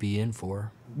would you be in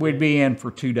for? We'd be in for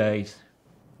 2 days.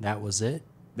 That was it?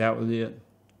 That was it.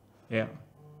 Yeah.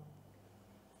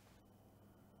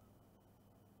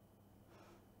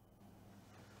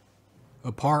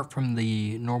 Apart from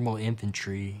the normal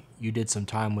infantry, you did some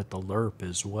time with the LRRP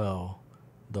as well,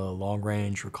 the Long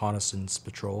Range Reconnaissance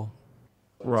Patrol.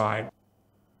 Right.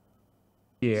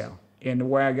 Yeah. And the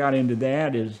way I got into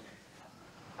that is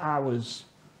I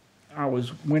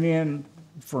went in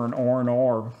for an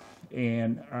R&R,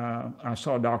 and I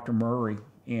saw Dr. Murray,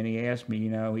 and he asked me, you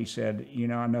know, he said, you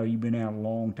know, I know you've been out a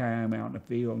long time out in the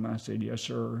field. And I said, yes,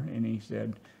 sir. And he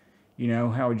said, you know,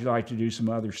 how would you like to do some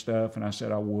other stuff? And I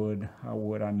said, I would.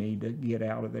 I need to get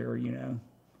out of there, you know.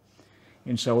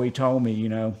 And so he told me, you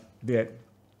know, that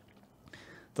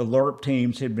the LRRP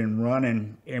teams had been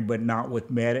running, but not with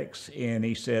medics. And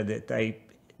he said that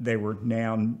they were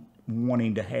now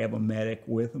wanting to have a medic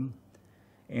with them.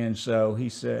 And so he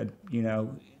said, you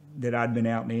know, that I'd been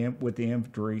out with the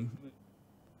infantry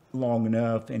long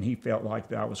enough, and he felt like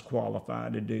that I was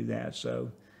qualified to do that. So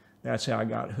that's how I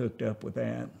got hooked up with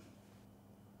that.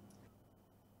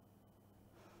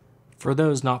 For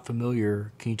those not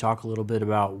familiar, can you talk a little bit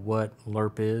about what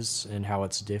LRRP is and how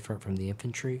it's different from the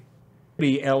infantry?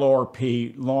 The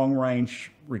LRRP, Long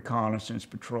Range Reconnaissance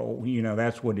Patrol, you know,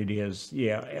 that's what it is.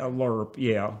 Yeah, LRRP,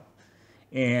 yeah.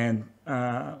 And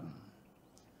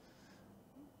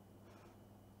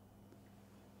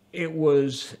it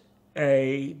was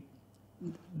the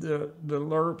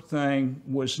LRRP thing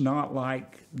was not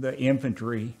like the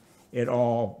infantry at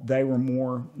all. They were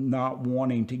more not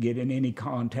wanting to get in any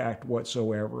contact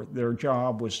whatsoever. Their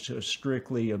job was to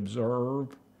strictly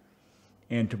observe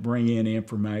and to bring in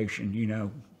information, you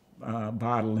know,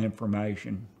 vital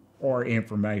information or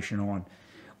information on,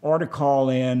 or to call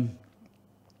in.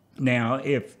 Now,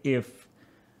 if a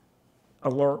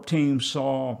LRRP team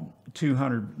saw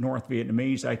 200 North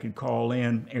Vietnamese, they could call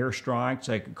in airstrikes,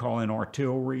 they could call in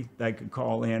artillery, they could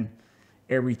call in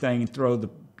everything and throw the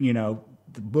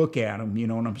book at them, you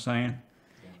know what I'm saying?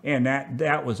 And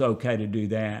that was okay to do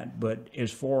that. But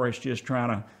as far as just trying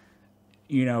to,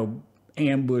 you know,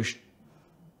 ambush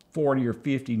 40 or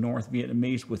 50 North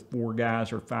Vietnamese with 4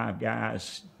 guys or 5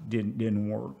 guys didn't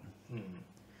work. Mm-hmm.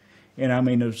 And I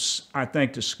mean, I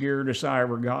think the scariest I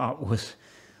ever got was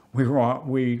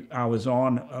I was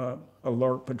on a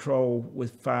LRRP patrol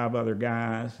with 5 other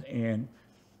guys, and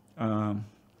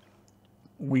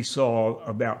we saw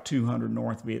about 200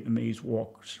 North Vietnamese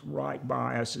walk right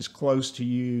by us, as close to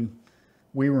you.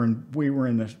 We were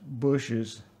in the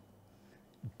bushes,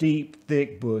 deep,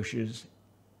 thick bushes,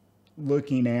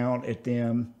 looking out at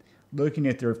them, looking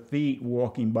at their feet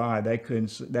walking by. They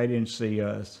didn't see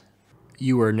us.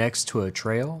 You were next to a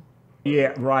trail?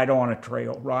 Yeah, right on a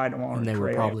trail, And they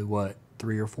were probably, what,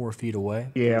 3 or 4 feet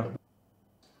away? Yeah,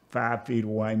 5 feet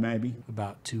away maybe.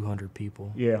 About 200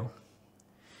 people. Yeah.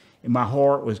 And my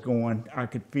heart was going, I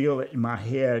could feel it in my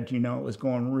head, you know, it was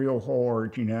going real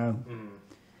hard, you know. Mm.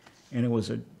 And it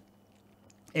was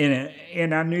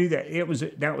and I knew that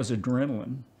that was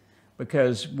adrenaline,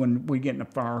 because when we get in a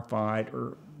firefight,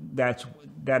 or that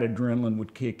adrenaline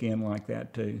would kick in like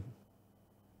that too.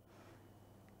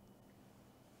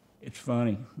 It's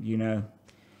funny, you know,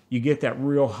 you get that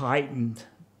real heightened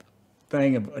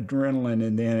thing of adrenaline,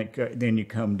 and then you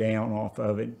come down off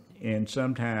of it. And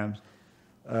sometimes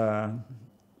you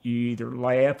either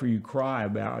laugh or you cry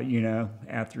about it,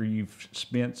 after you've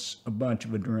spent a bunch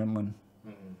of adrenaline.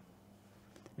 Mm-hmm.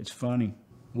 It's funny.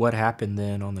 What happened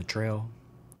then on the trail?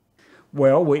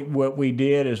 Well, what we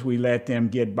did is we let them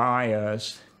get by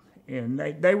us, and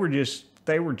they were just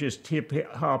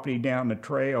hip-hoppity down the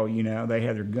trail. They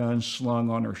had their guns slung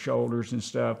on their shoulders and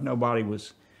stuff. Nobody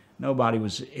was.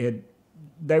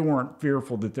 They weren't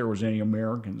fearful that there was any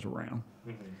Americans around.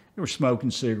 Mm-hmm. They were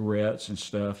smoking cigarettes and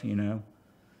stuff.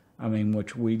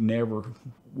 Which we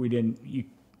didn't. You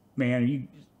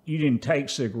didn't take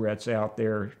cigarettes out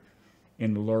there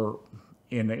in the LRRP.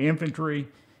 In the infantry,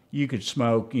 you could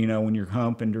smoke, when you're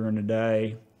humping during the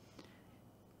day,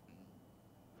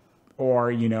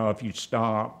 or, if you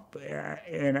stop.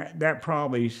 And that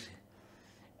probably,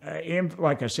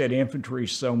 like I said, infantry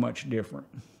is so much different.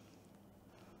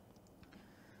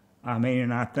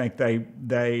 And I think the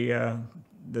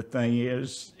thing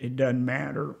is, it doesn't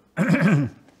matter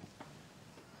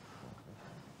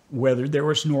whether there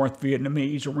was North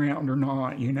Vietnamese around or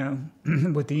not,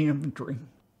 with the infantry.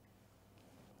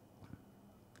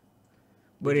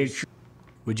 But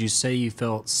would you say you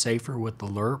felt safer with the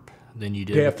LRRP than you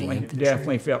did with the infantry?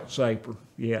 Definitely felt safer.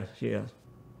 Yes.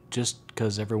 Just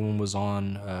because everyone was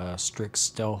on a strict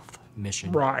stealth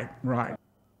mission. Right.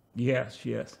 Yes.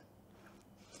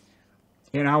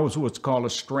 And I was what's called a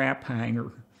strap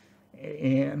hanger,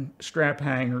 and strap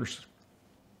hangers,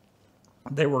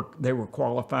 they were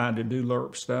qualified to do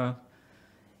LRRP stuff,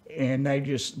 and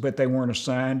but they weren't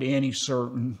assigned to any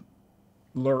certain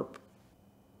LRRP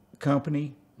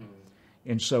company,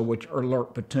 and so or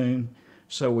LRRP platoon.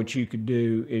 So what you could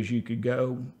do is you could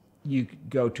go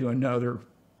to another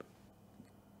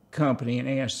company and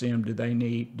ask them, do they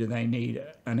need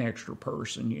an extra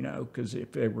person, because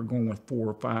if they were going with 4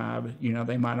 or 5,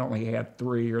 they might only have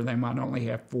 3, or they might only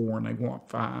have 4 and they want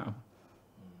 5.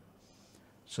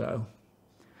 So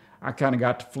I kind of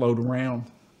got to float around,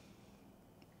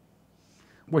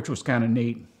 which was kind of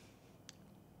neat.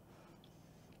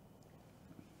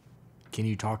 Can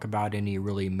you talk about any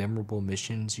really memorable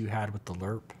missions you had with the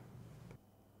LRRP?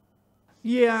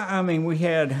 Yeah, we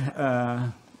had,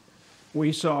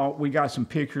 we got some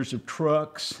pictures of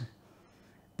trucks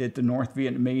that the North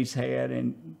Vietnamese had,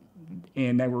 and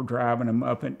they were driving them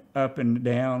up and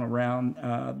down around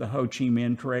the Ho Chi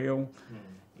Minh Trail,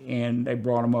 and they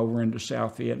brought them over into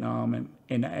South Vietnam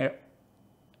and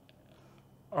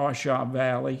Oshaw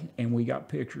Valley, and we got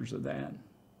pictures of that.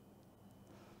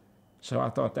 So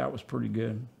I thought that was pretty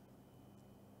good.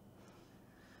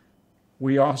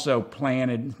 We also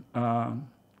planted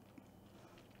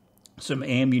some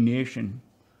ammunition,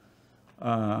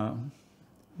 bad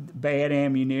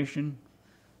ammunition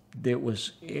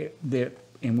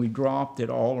and we dropped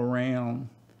it all around.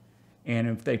 And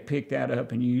if they picked that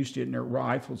up and used it in their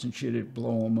rifles and shit, it'd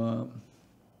blow them up.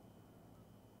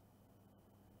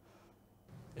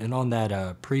 And on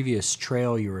that previous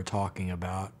trail you were talking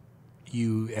about,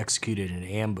 you executed an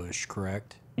ambush,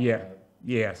 correct? Yeah.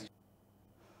 Yes.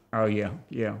 Oh, yeah.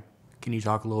 Can you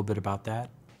talk a little bit about that?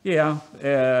 Yeah.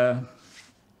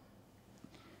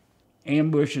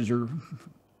 Ambushes are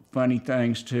funny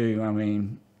things,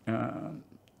 too.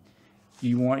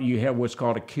 You have what's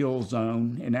called a kill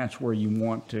zone, and that's where you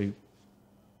want to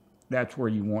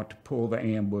pull the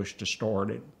ambush to start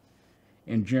it.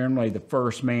 And generally, the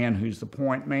first man, who's the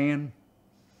point man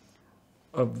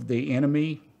of the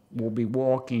enemy, will be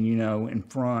walking, in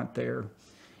front there,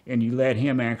 and you let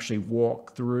him actually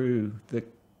walk through the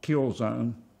kill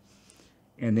zone,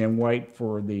 and then wait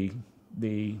for the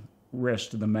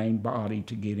rest of the main body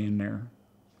to get in there.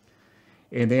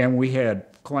 And then we had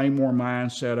claymore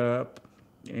mines set up,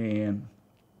 and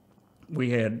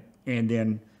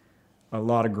then a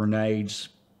lot of grenades.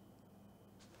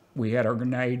 We had our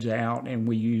grenades out, and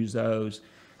we used those.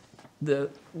 The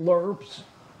LRRPs,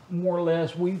 more or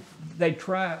less, we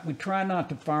try not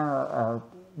to fire our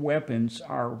weapons,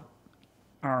 our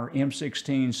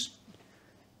M16s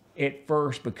at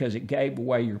first, because it gave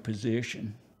away your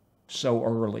position so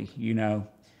early.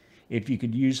 If you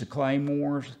could use the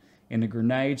claymores and the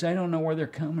grenades, they don't know where they're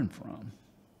coming from,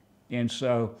 and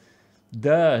so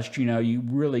thus, you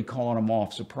really caught them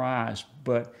off surprise.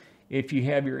 But if you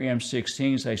have your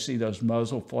M16s, they see those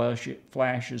muzzle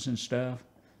flashes and stuff,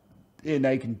 and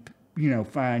they can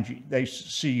find you. They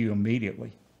see you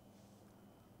immediately.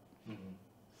 Mm-hmm.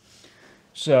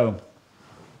 So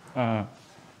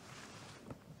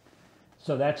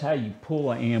that's how you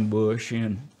pull an ambush.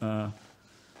 And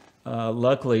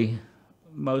luckily,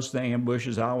 most of the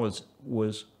ambushes I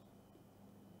were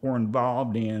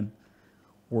involved in,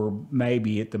 were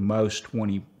maybe at the most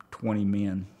 20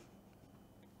 men,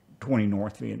 20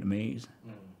 North Vietnamese.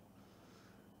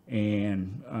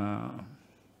 And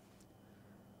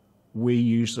we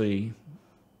usually,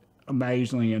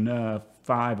 amazingly enough,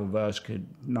 5 of us could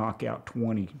knock out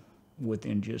 20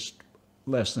 within just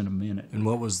less than a minute. And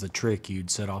what was the trick? You'd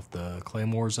set off the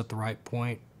claymores at the right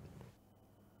point?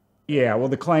 Yeah, well,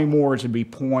 the claymores would be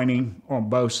pointing on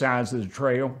both sides of the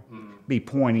trail, be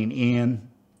pointing in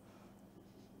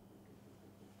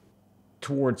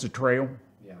towards the trail.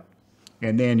 Yeah.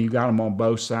 And then you got them on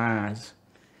both sides.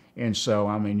 And so,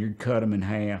 I mean, you'd cut them in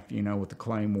half, you know, with the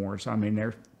claymores. I mean,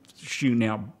 they're shooting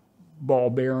out ball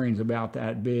bearings about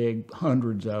that big,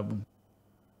 hundreds of them.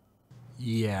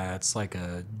 Yeah, it's like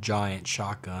a giant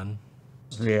shotgun.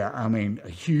 Yeah, I mean, a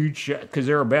huge, because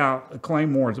they're about, a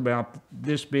claymore is about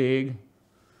this big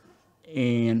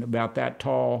and about that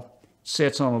tall.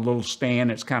 Sits on a little stand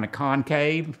that's kind of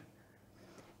concave,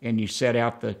 and you set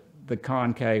out the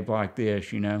concave like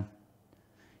this, you know.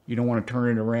 You don't want to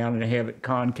turn it around and have it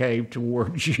concave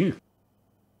towards you.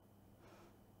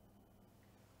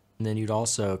 And then you'd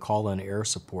also call in air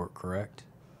support, correct?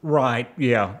 Right,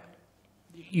 yeah.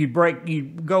 You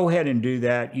go ahead and do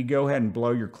that. You go ahead and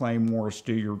blow your claymores,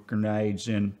 do your grenades,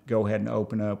 and go ahead and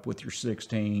open up with your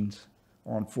 16s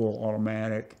on full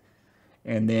automatic,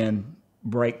 and then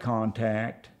break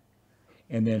contact,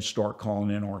 and then start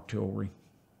calling in artillery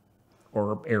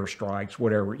or airstrikes,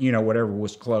 whatever, you know, whatever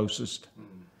was closest.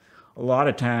 A lot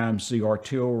of times the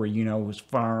artillery, you know, was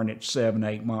firing at 7,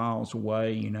 8 miles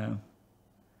away, you know.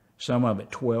 Some of it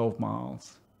 12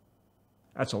 miles.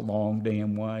 That's a long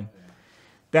damn way.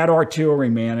 That artillery,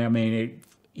 man, I mean, it,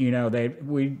 you know,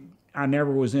 I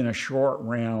never was in a short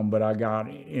round, but I got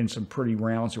in some pretty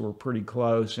rounds that were pretty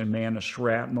close. And man, the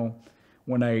shrapnel,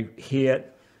 when they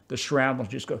hit, the shrapnel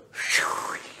just go,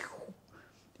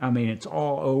 I mean, it's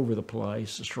all over the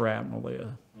place, the shrapnel is.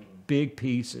 Big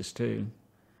pieces too.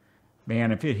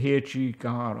 Man, if it hits you,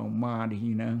 God almighty,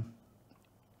 you know,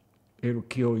 it'll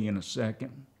kill you in a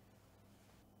second.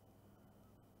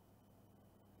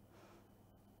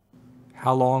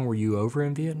 How long were you over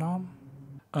in Vietnam?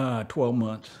 12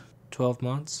 months. 12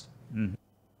 months? Mm-hmm.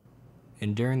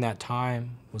 And during that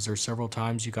time, was there several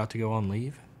times you got to go on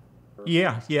leave?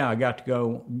 Yeah, I got to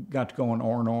go on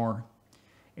R&R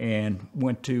and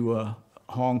went to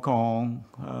Hong Kong,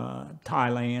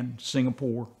 Thailand,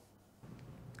 Singapore.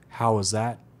 How was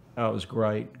that? It was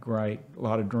great. A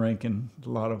lot of drinking, a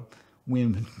lot of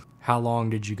women. How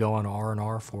long did you go on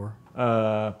R&R for?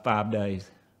 5 days.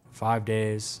 5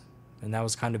 days. And that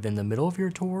was kind of in the middle of your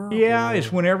tour? Yeah, or?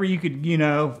 It's whenever you could, you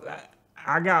know,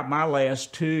 I got my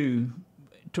last 2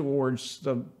 towards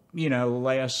the, you know, the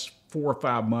last 4 or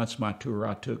 5 months of my tour.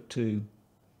 I took 2.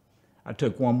 I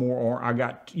took one more,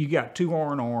 you got 2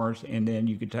 R&Rs, and then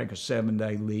you could take a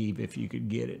 7-day leave if you could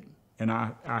get it. And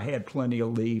I had plenty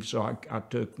of leave, so I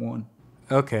took one.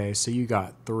 Okay, so you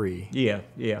got 3. Yeah.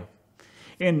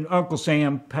 And Uncle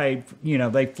Sam paid, you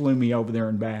know, they flew me over there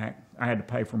and back. I had to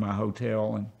pay for my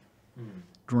hotel and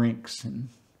drinks and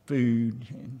food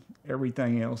and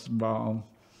everything else involved.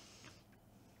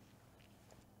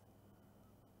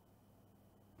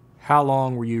 How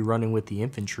long were you running with the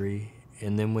infantry,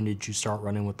 and then when did you start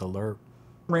running with the LRRP?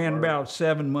 Ran about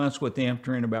 7 months with the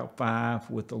infantry and about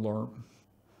 5 with the LRRP.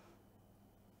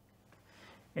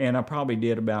 And I probably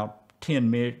did about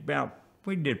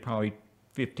we did probably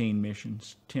 15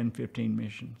 missions, 10, 15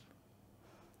 missions.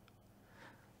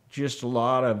 Just a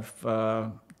lot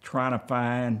of trying to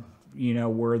find, you know,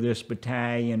 where this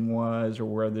battalion was or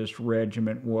where this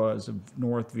regiment was of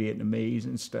North Vietnamese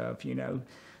and stuff, you know.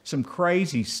 Some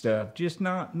crazy stuff, just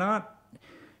not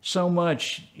so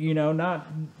much, you know,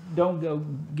 don't go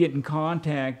get in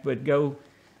contact, but go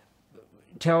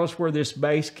tell us where this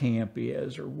base camp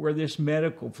is or where this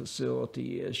medical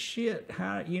facility is. Shit,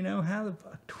 how the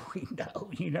fuck do we know,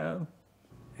 you know?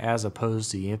 As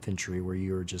opposed to the infantry where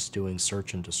you were just doing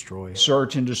search and destroy.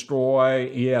 Search and destroy,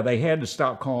 yeah, they had to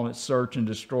stop calling it search and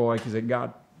destroy because it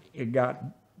got,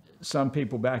 some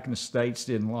people back in the States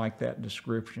didn't like that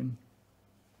description.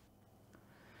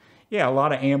 Yeah, a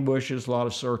lot of ambushes, a lot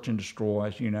of search and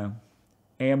destroys, you know.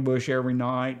 Ambush every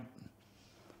night.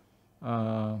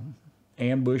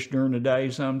 Ambush during the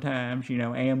day sometimes, you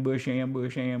know, ambush.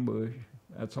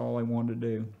 That's all they wanted to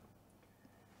do.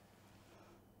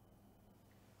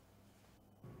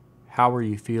 How were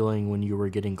you feeling when you were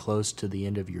getting close to the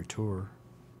end of your tour?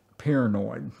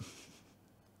 Paranoid.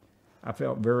 I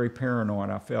felt very paranoid.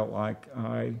 I felt like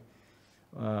I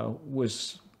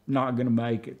was not going to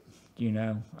make it. You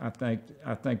know, I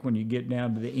think when you get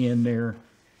down to the end there,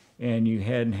 and you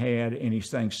hadn't had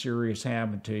anything serious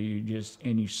happen to you,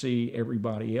 and you see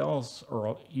everybody else,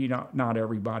 or not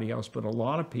everybody else, but a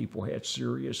lot of people had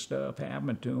serious stuff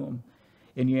happen to them,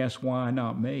 and you ask, why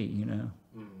not me?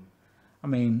 I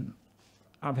mean,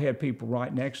 I've had people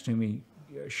right next to me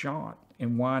shot,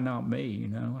 and why not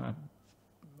me?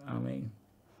 I mean,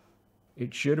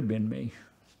 it should have been me.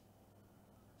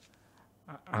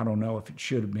 I don't know if it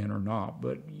should have been or not,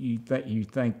 but you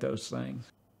think those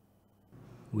things.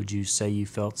 Would you say you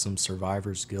felt some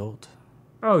survivor's guilt?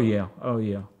 Oh yeah,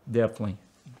 definitely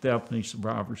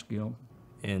survivor's guilt.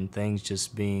 And things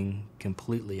just being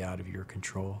completely out of your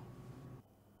control.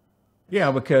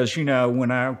 Yeah, because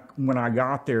when I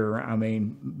got there, I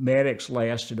mean, medics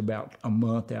lasted about a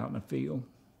month out in the field,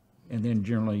 and then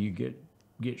generally you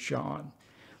get shot,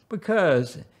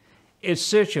 because it's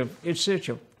such a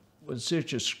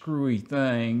screwy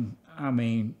thing. I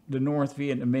mean, the North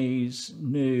Vietnamese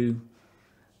knew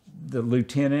the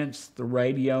lieutenants, the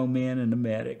radio men, and the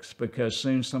medics, because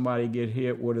soon somebody get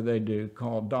hit, what do?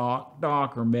 Call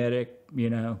doc or medic,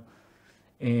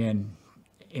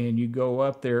 and you go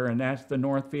up there, and that's the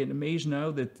North Vietnamese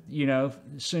know that,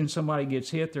 as soon as somebody gets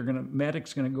hit,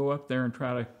 medic's gonna go up there and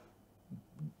try to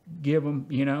give them,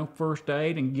 first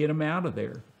aid and get them out of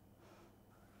there.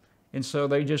 And so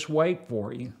they just wait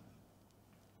for you.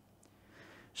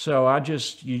 So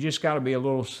you just got to be a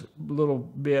little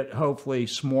bit, hopefully,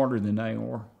 smarter than they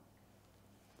are.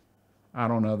 I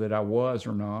don't know that I was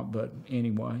or not, but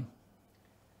anyway.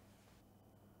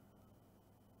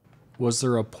 Was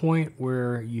there a point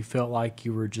where you felt like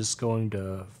you were just going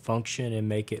to function and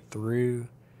make it through,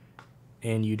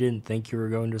 and you didn't think you were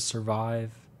going to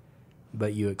survive,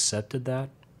 but you accepted that?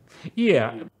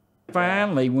 Yeah.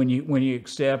 Finally, when you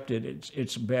accept it,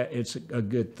 it's a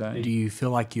good thing. Do you feel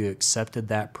like you accepted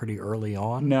that pretty early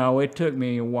on? No, it took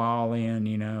me a while in.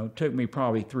 It took me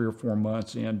probably 3 or 4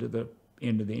 months into the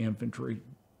infantry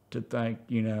to think.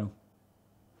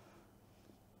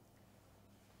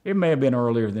 It may have been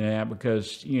earlier than that,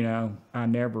 because I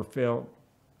never felt.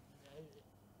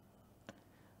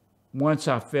 Once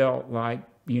I felt like,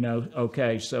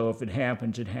 okay, so if it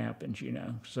happens, it happens,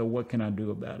 So what can I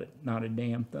do about it? Not a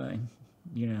damn thing,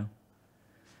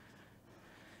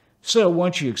 So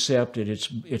once you accept it,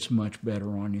 it's much better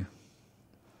on you.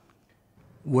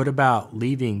 What about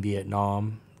leaving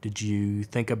Vietnam? Did you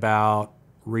think about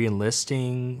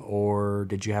re-enlisting, or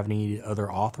did you have any other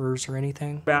offers or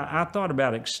anything? I thought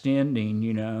about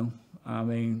extending, I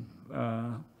mean,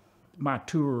 my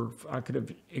tour, I could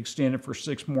have extended for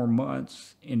 6 more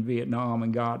months in Vietnam,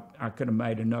 and I could have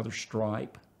made another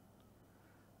stripe,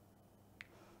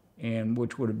 and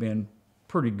which would have been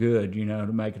pretty good, to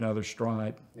make another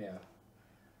stripe. Yeah.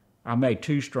 I made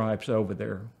 2 stripes over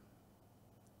there,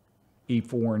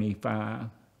 E4 and E5.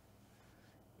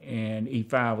 And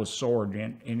E5 was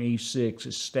sergeant, and E6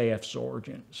 is staff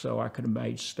sergeant. So I could have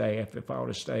made staff if I would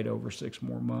have stayed over 6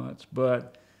 more months.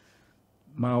 But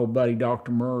my old buddy,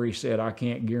 Dr. Murray, said, I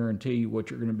can't guarantee you what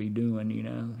you're going to be doing,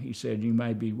 He said, you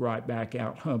may be right back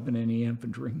out humping in the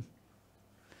infantry.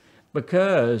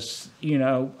 Because,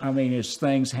 I mean, as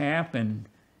things happen,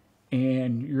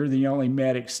 and you're the only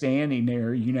medic standing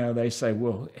there, they say,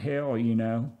 well, hell,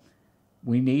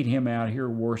 we need him out here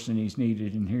worse than he's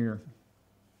needed in here.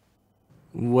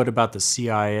 What about the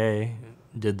CIA?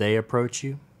 Did they approach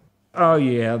you? Oh,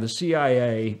 yeah. The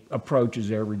CIA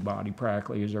approaches everybody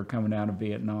practically as they're coming out of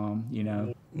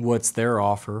Vietnam, What's their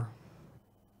offer?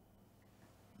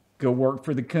 Go work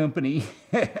for the company.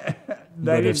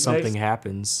 But if something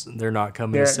happens, they're not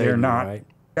coming to save you, right?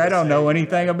 They don't know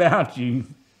anything about you.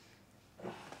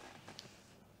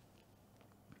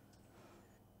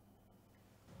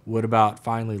 What about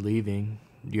finally leaving?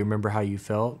 Do you remember how you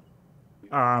felt?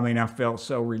 I mean, I felt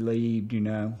so relieved,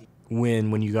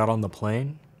 When you got on the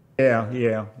plane?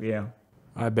 Yeah.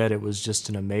 I bet it was just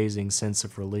an amazing sense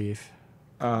of relief.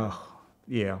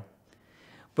 Yeah.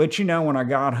 But, when I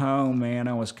got home, man,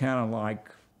 I was kind of like,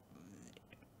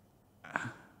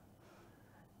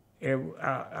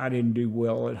 I didn't do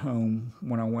well at home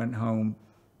when I went home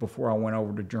before I went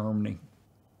over to Germany.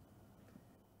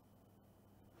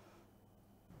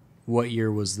 What year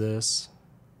was this?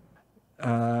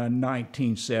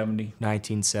 1970.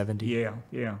 1970?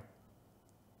 Yeah.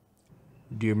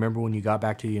 Do you remember when you got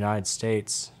back to the United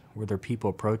States? Were there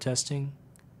people protesting?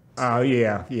 Oh,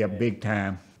 yeah, big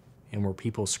time. And were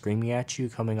people screaming at you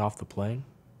coming off the plane?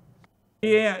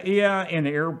 Yeah,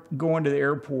 and going to the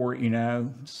airport,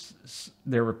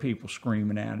 there were people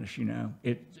screaming at us,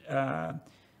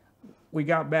 we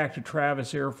got back to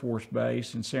Travis Air Force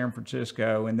Base in San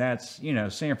Francisco, and that's,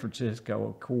 San Francisco,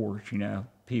 of course,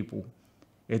 people.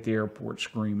 at the airport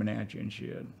screaming at you and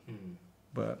shit.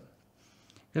 But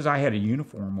because I had a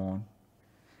uniform on,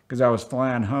 because I was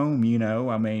flying home, you know.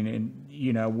 I mean, and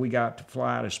you know, we got to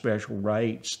fly at a special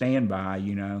rate, standby,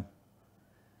 you know.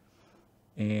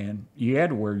 And you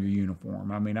had to wear your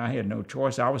uniform. I mean, I had no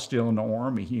choice. I was still in the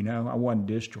Army, you know. I wasn't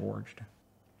discharged.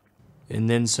 And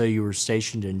then, so you were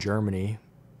stationed in Germany.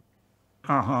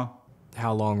 Uh-huh.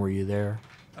 How long were you there?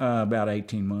 About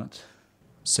 18 months.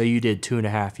 So you did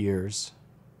 2.5 years.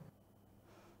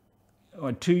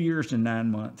 2 years and 9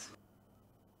 months.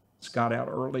 Just got out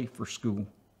early for school.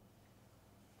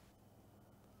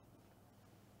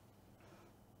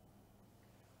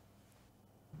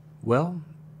 Well,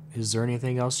 is there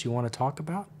anything else you want to talk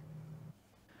about?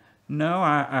 No,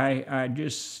 I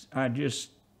just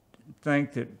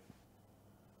think that,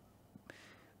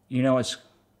 you know, it's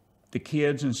the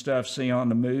kids and stuff see on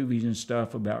the movies and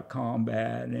stuff about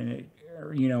combat, and it,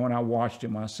 you know, and I watched it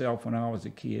myself when I was a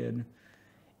kid,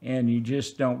 and you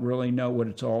just don't really know what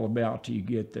it's all about till you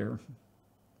get there.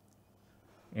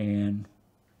 And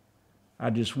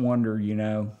I just wonder, you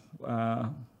know,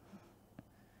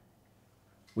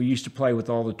 we used to play with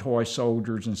all the toy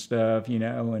soldiers and stuff, you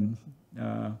know, and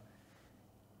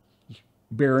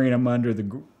burying them under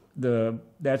the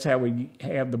that's how we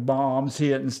have the bombs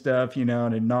hit and stuff, you know,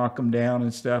 and it'd knock them down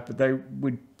and stuff, but they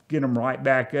would get them right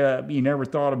back up. You never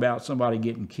thought about somebody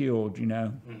getting killed, you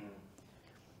know.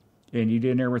 And you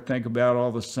didn't ever think about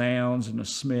all the sounds and the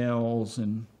smells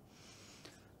and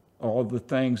all the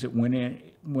things that went in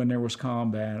when there was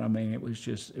combat. I mean, it was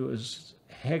just, it was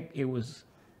hectic. It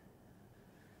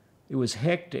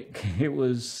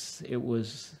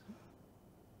was,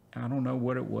 I don't know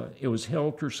what it was. It was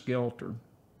helter-skelter,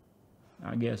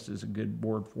 I guess is a good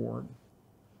word for it.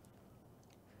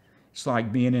 It's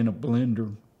like being in a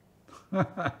blender.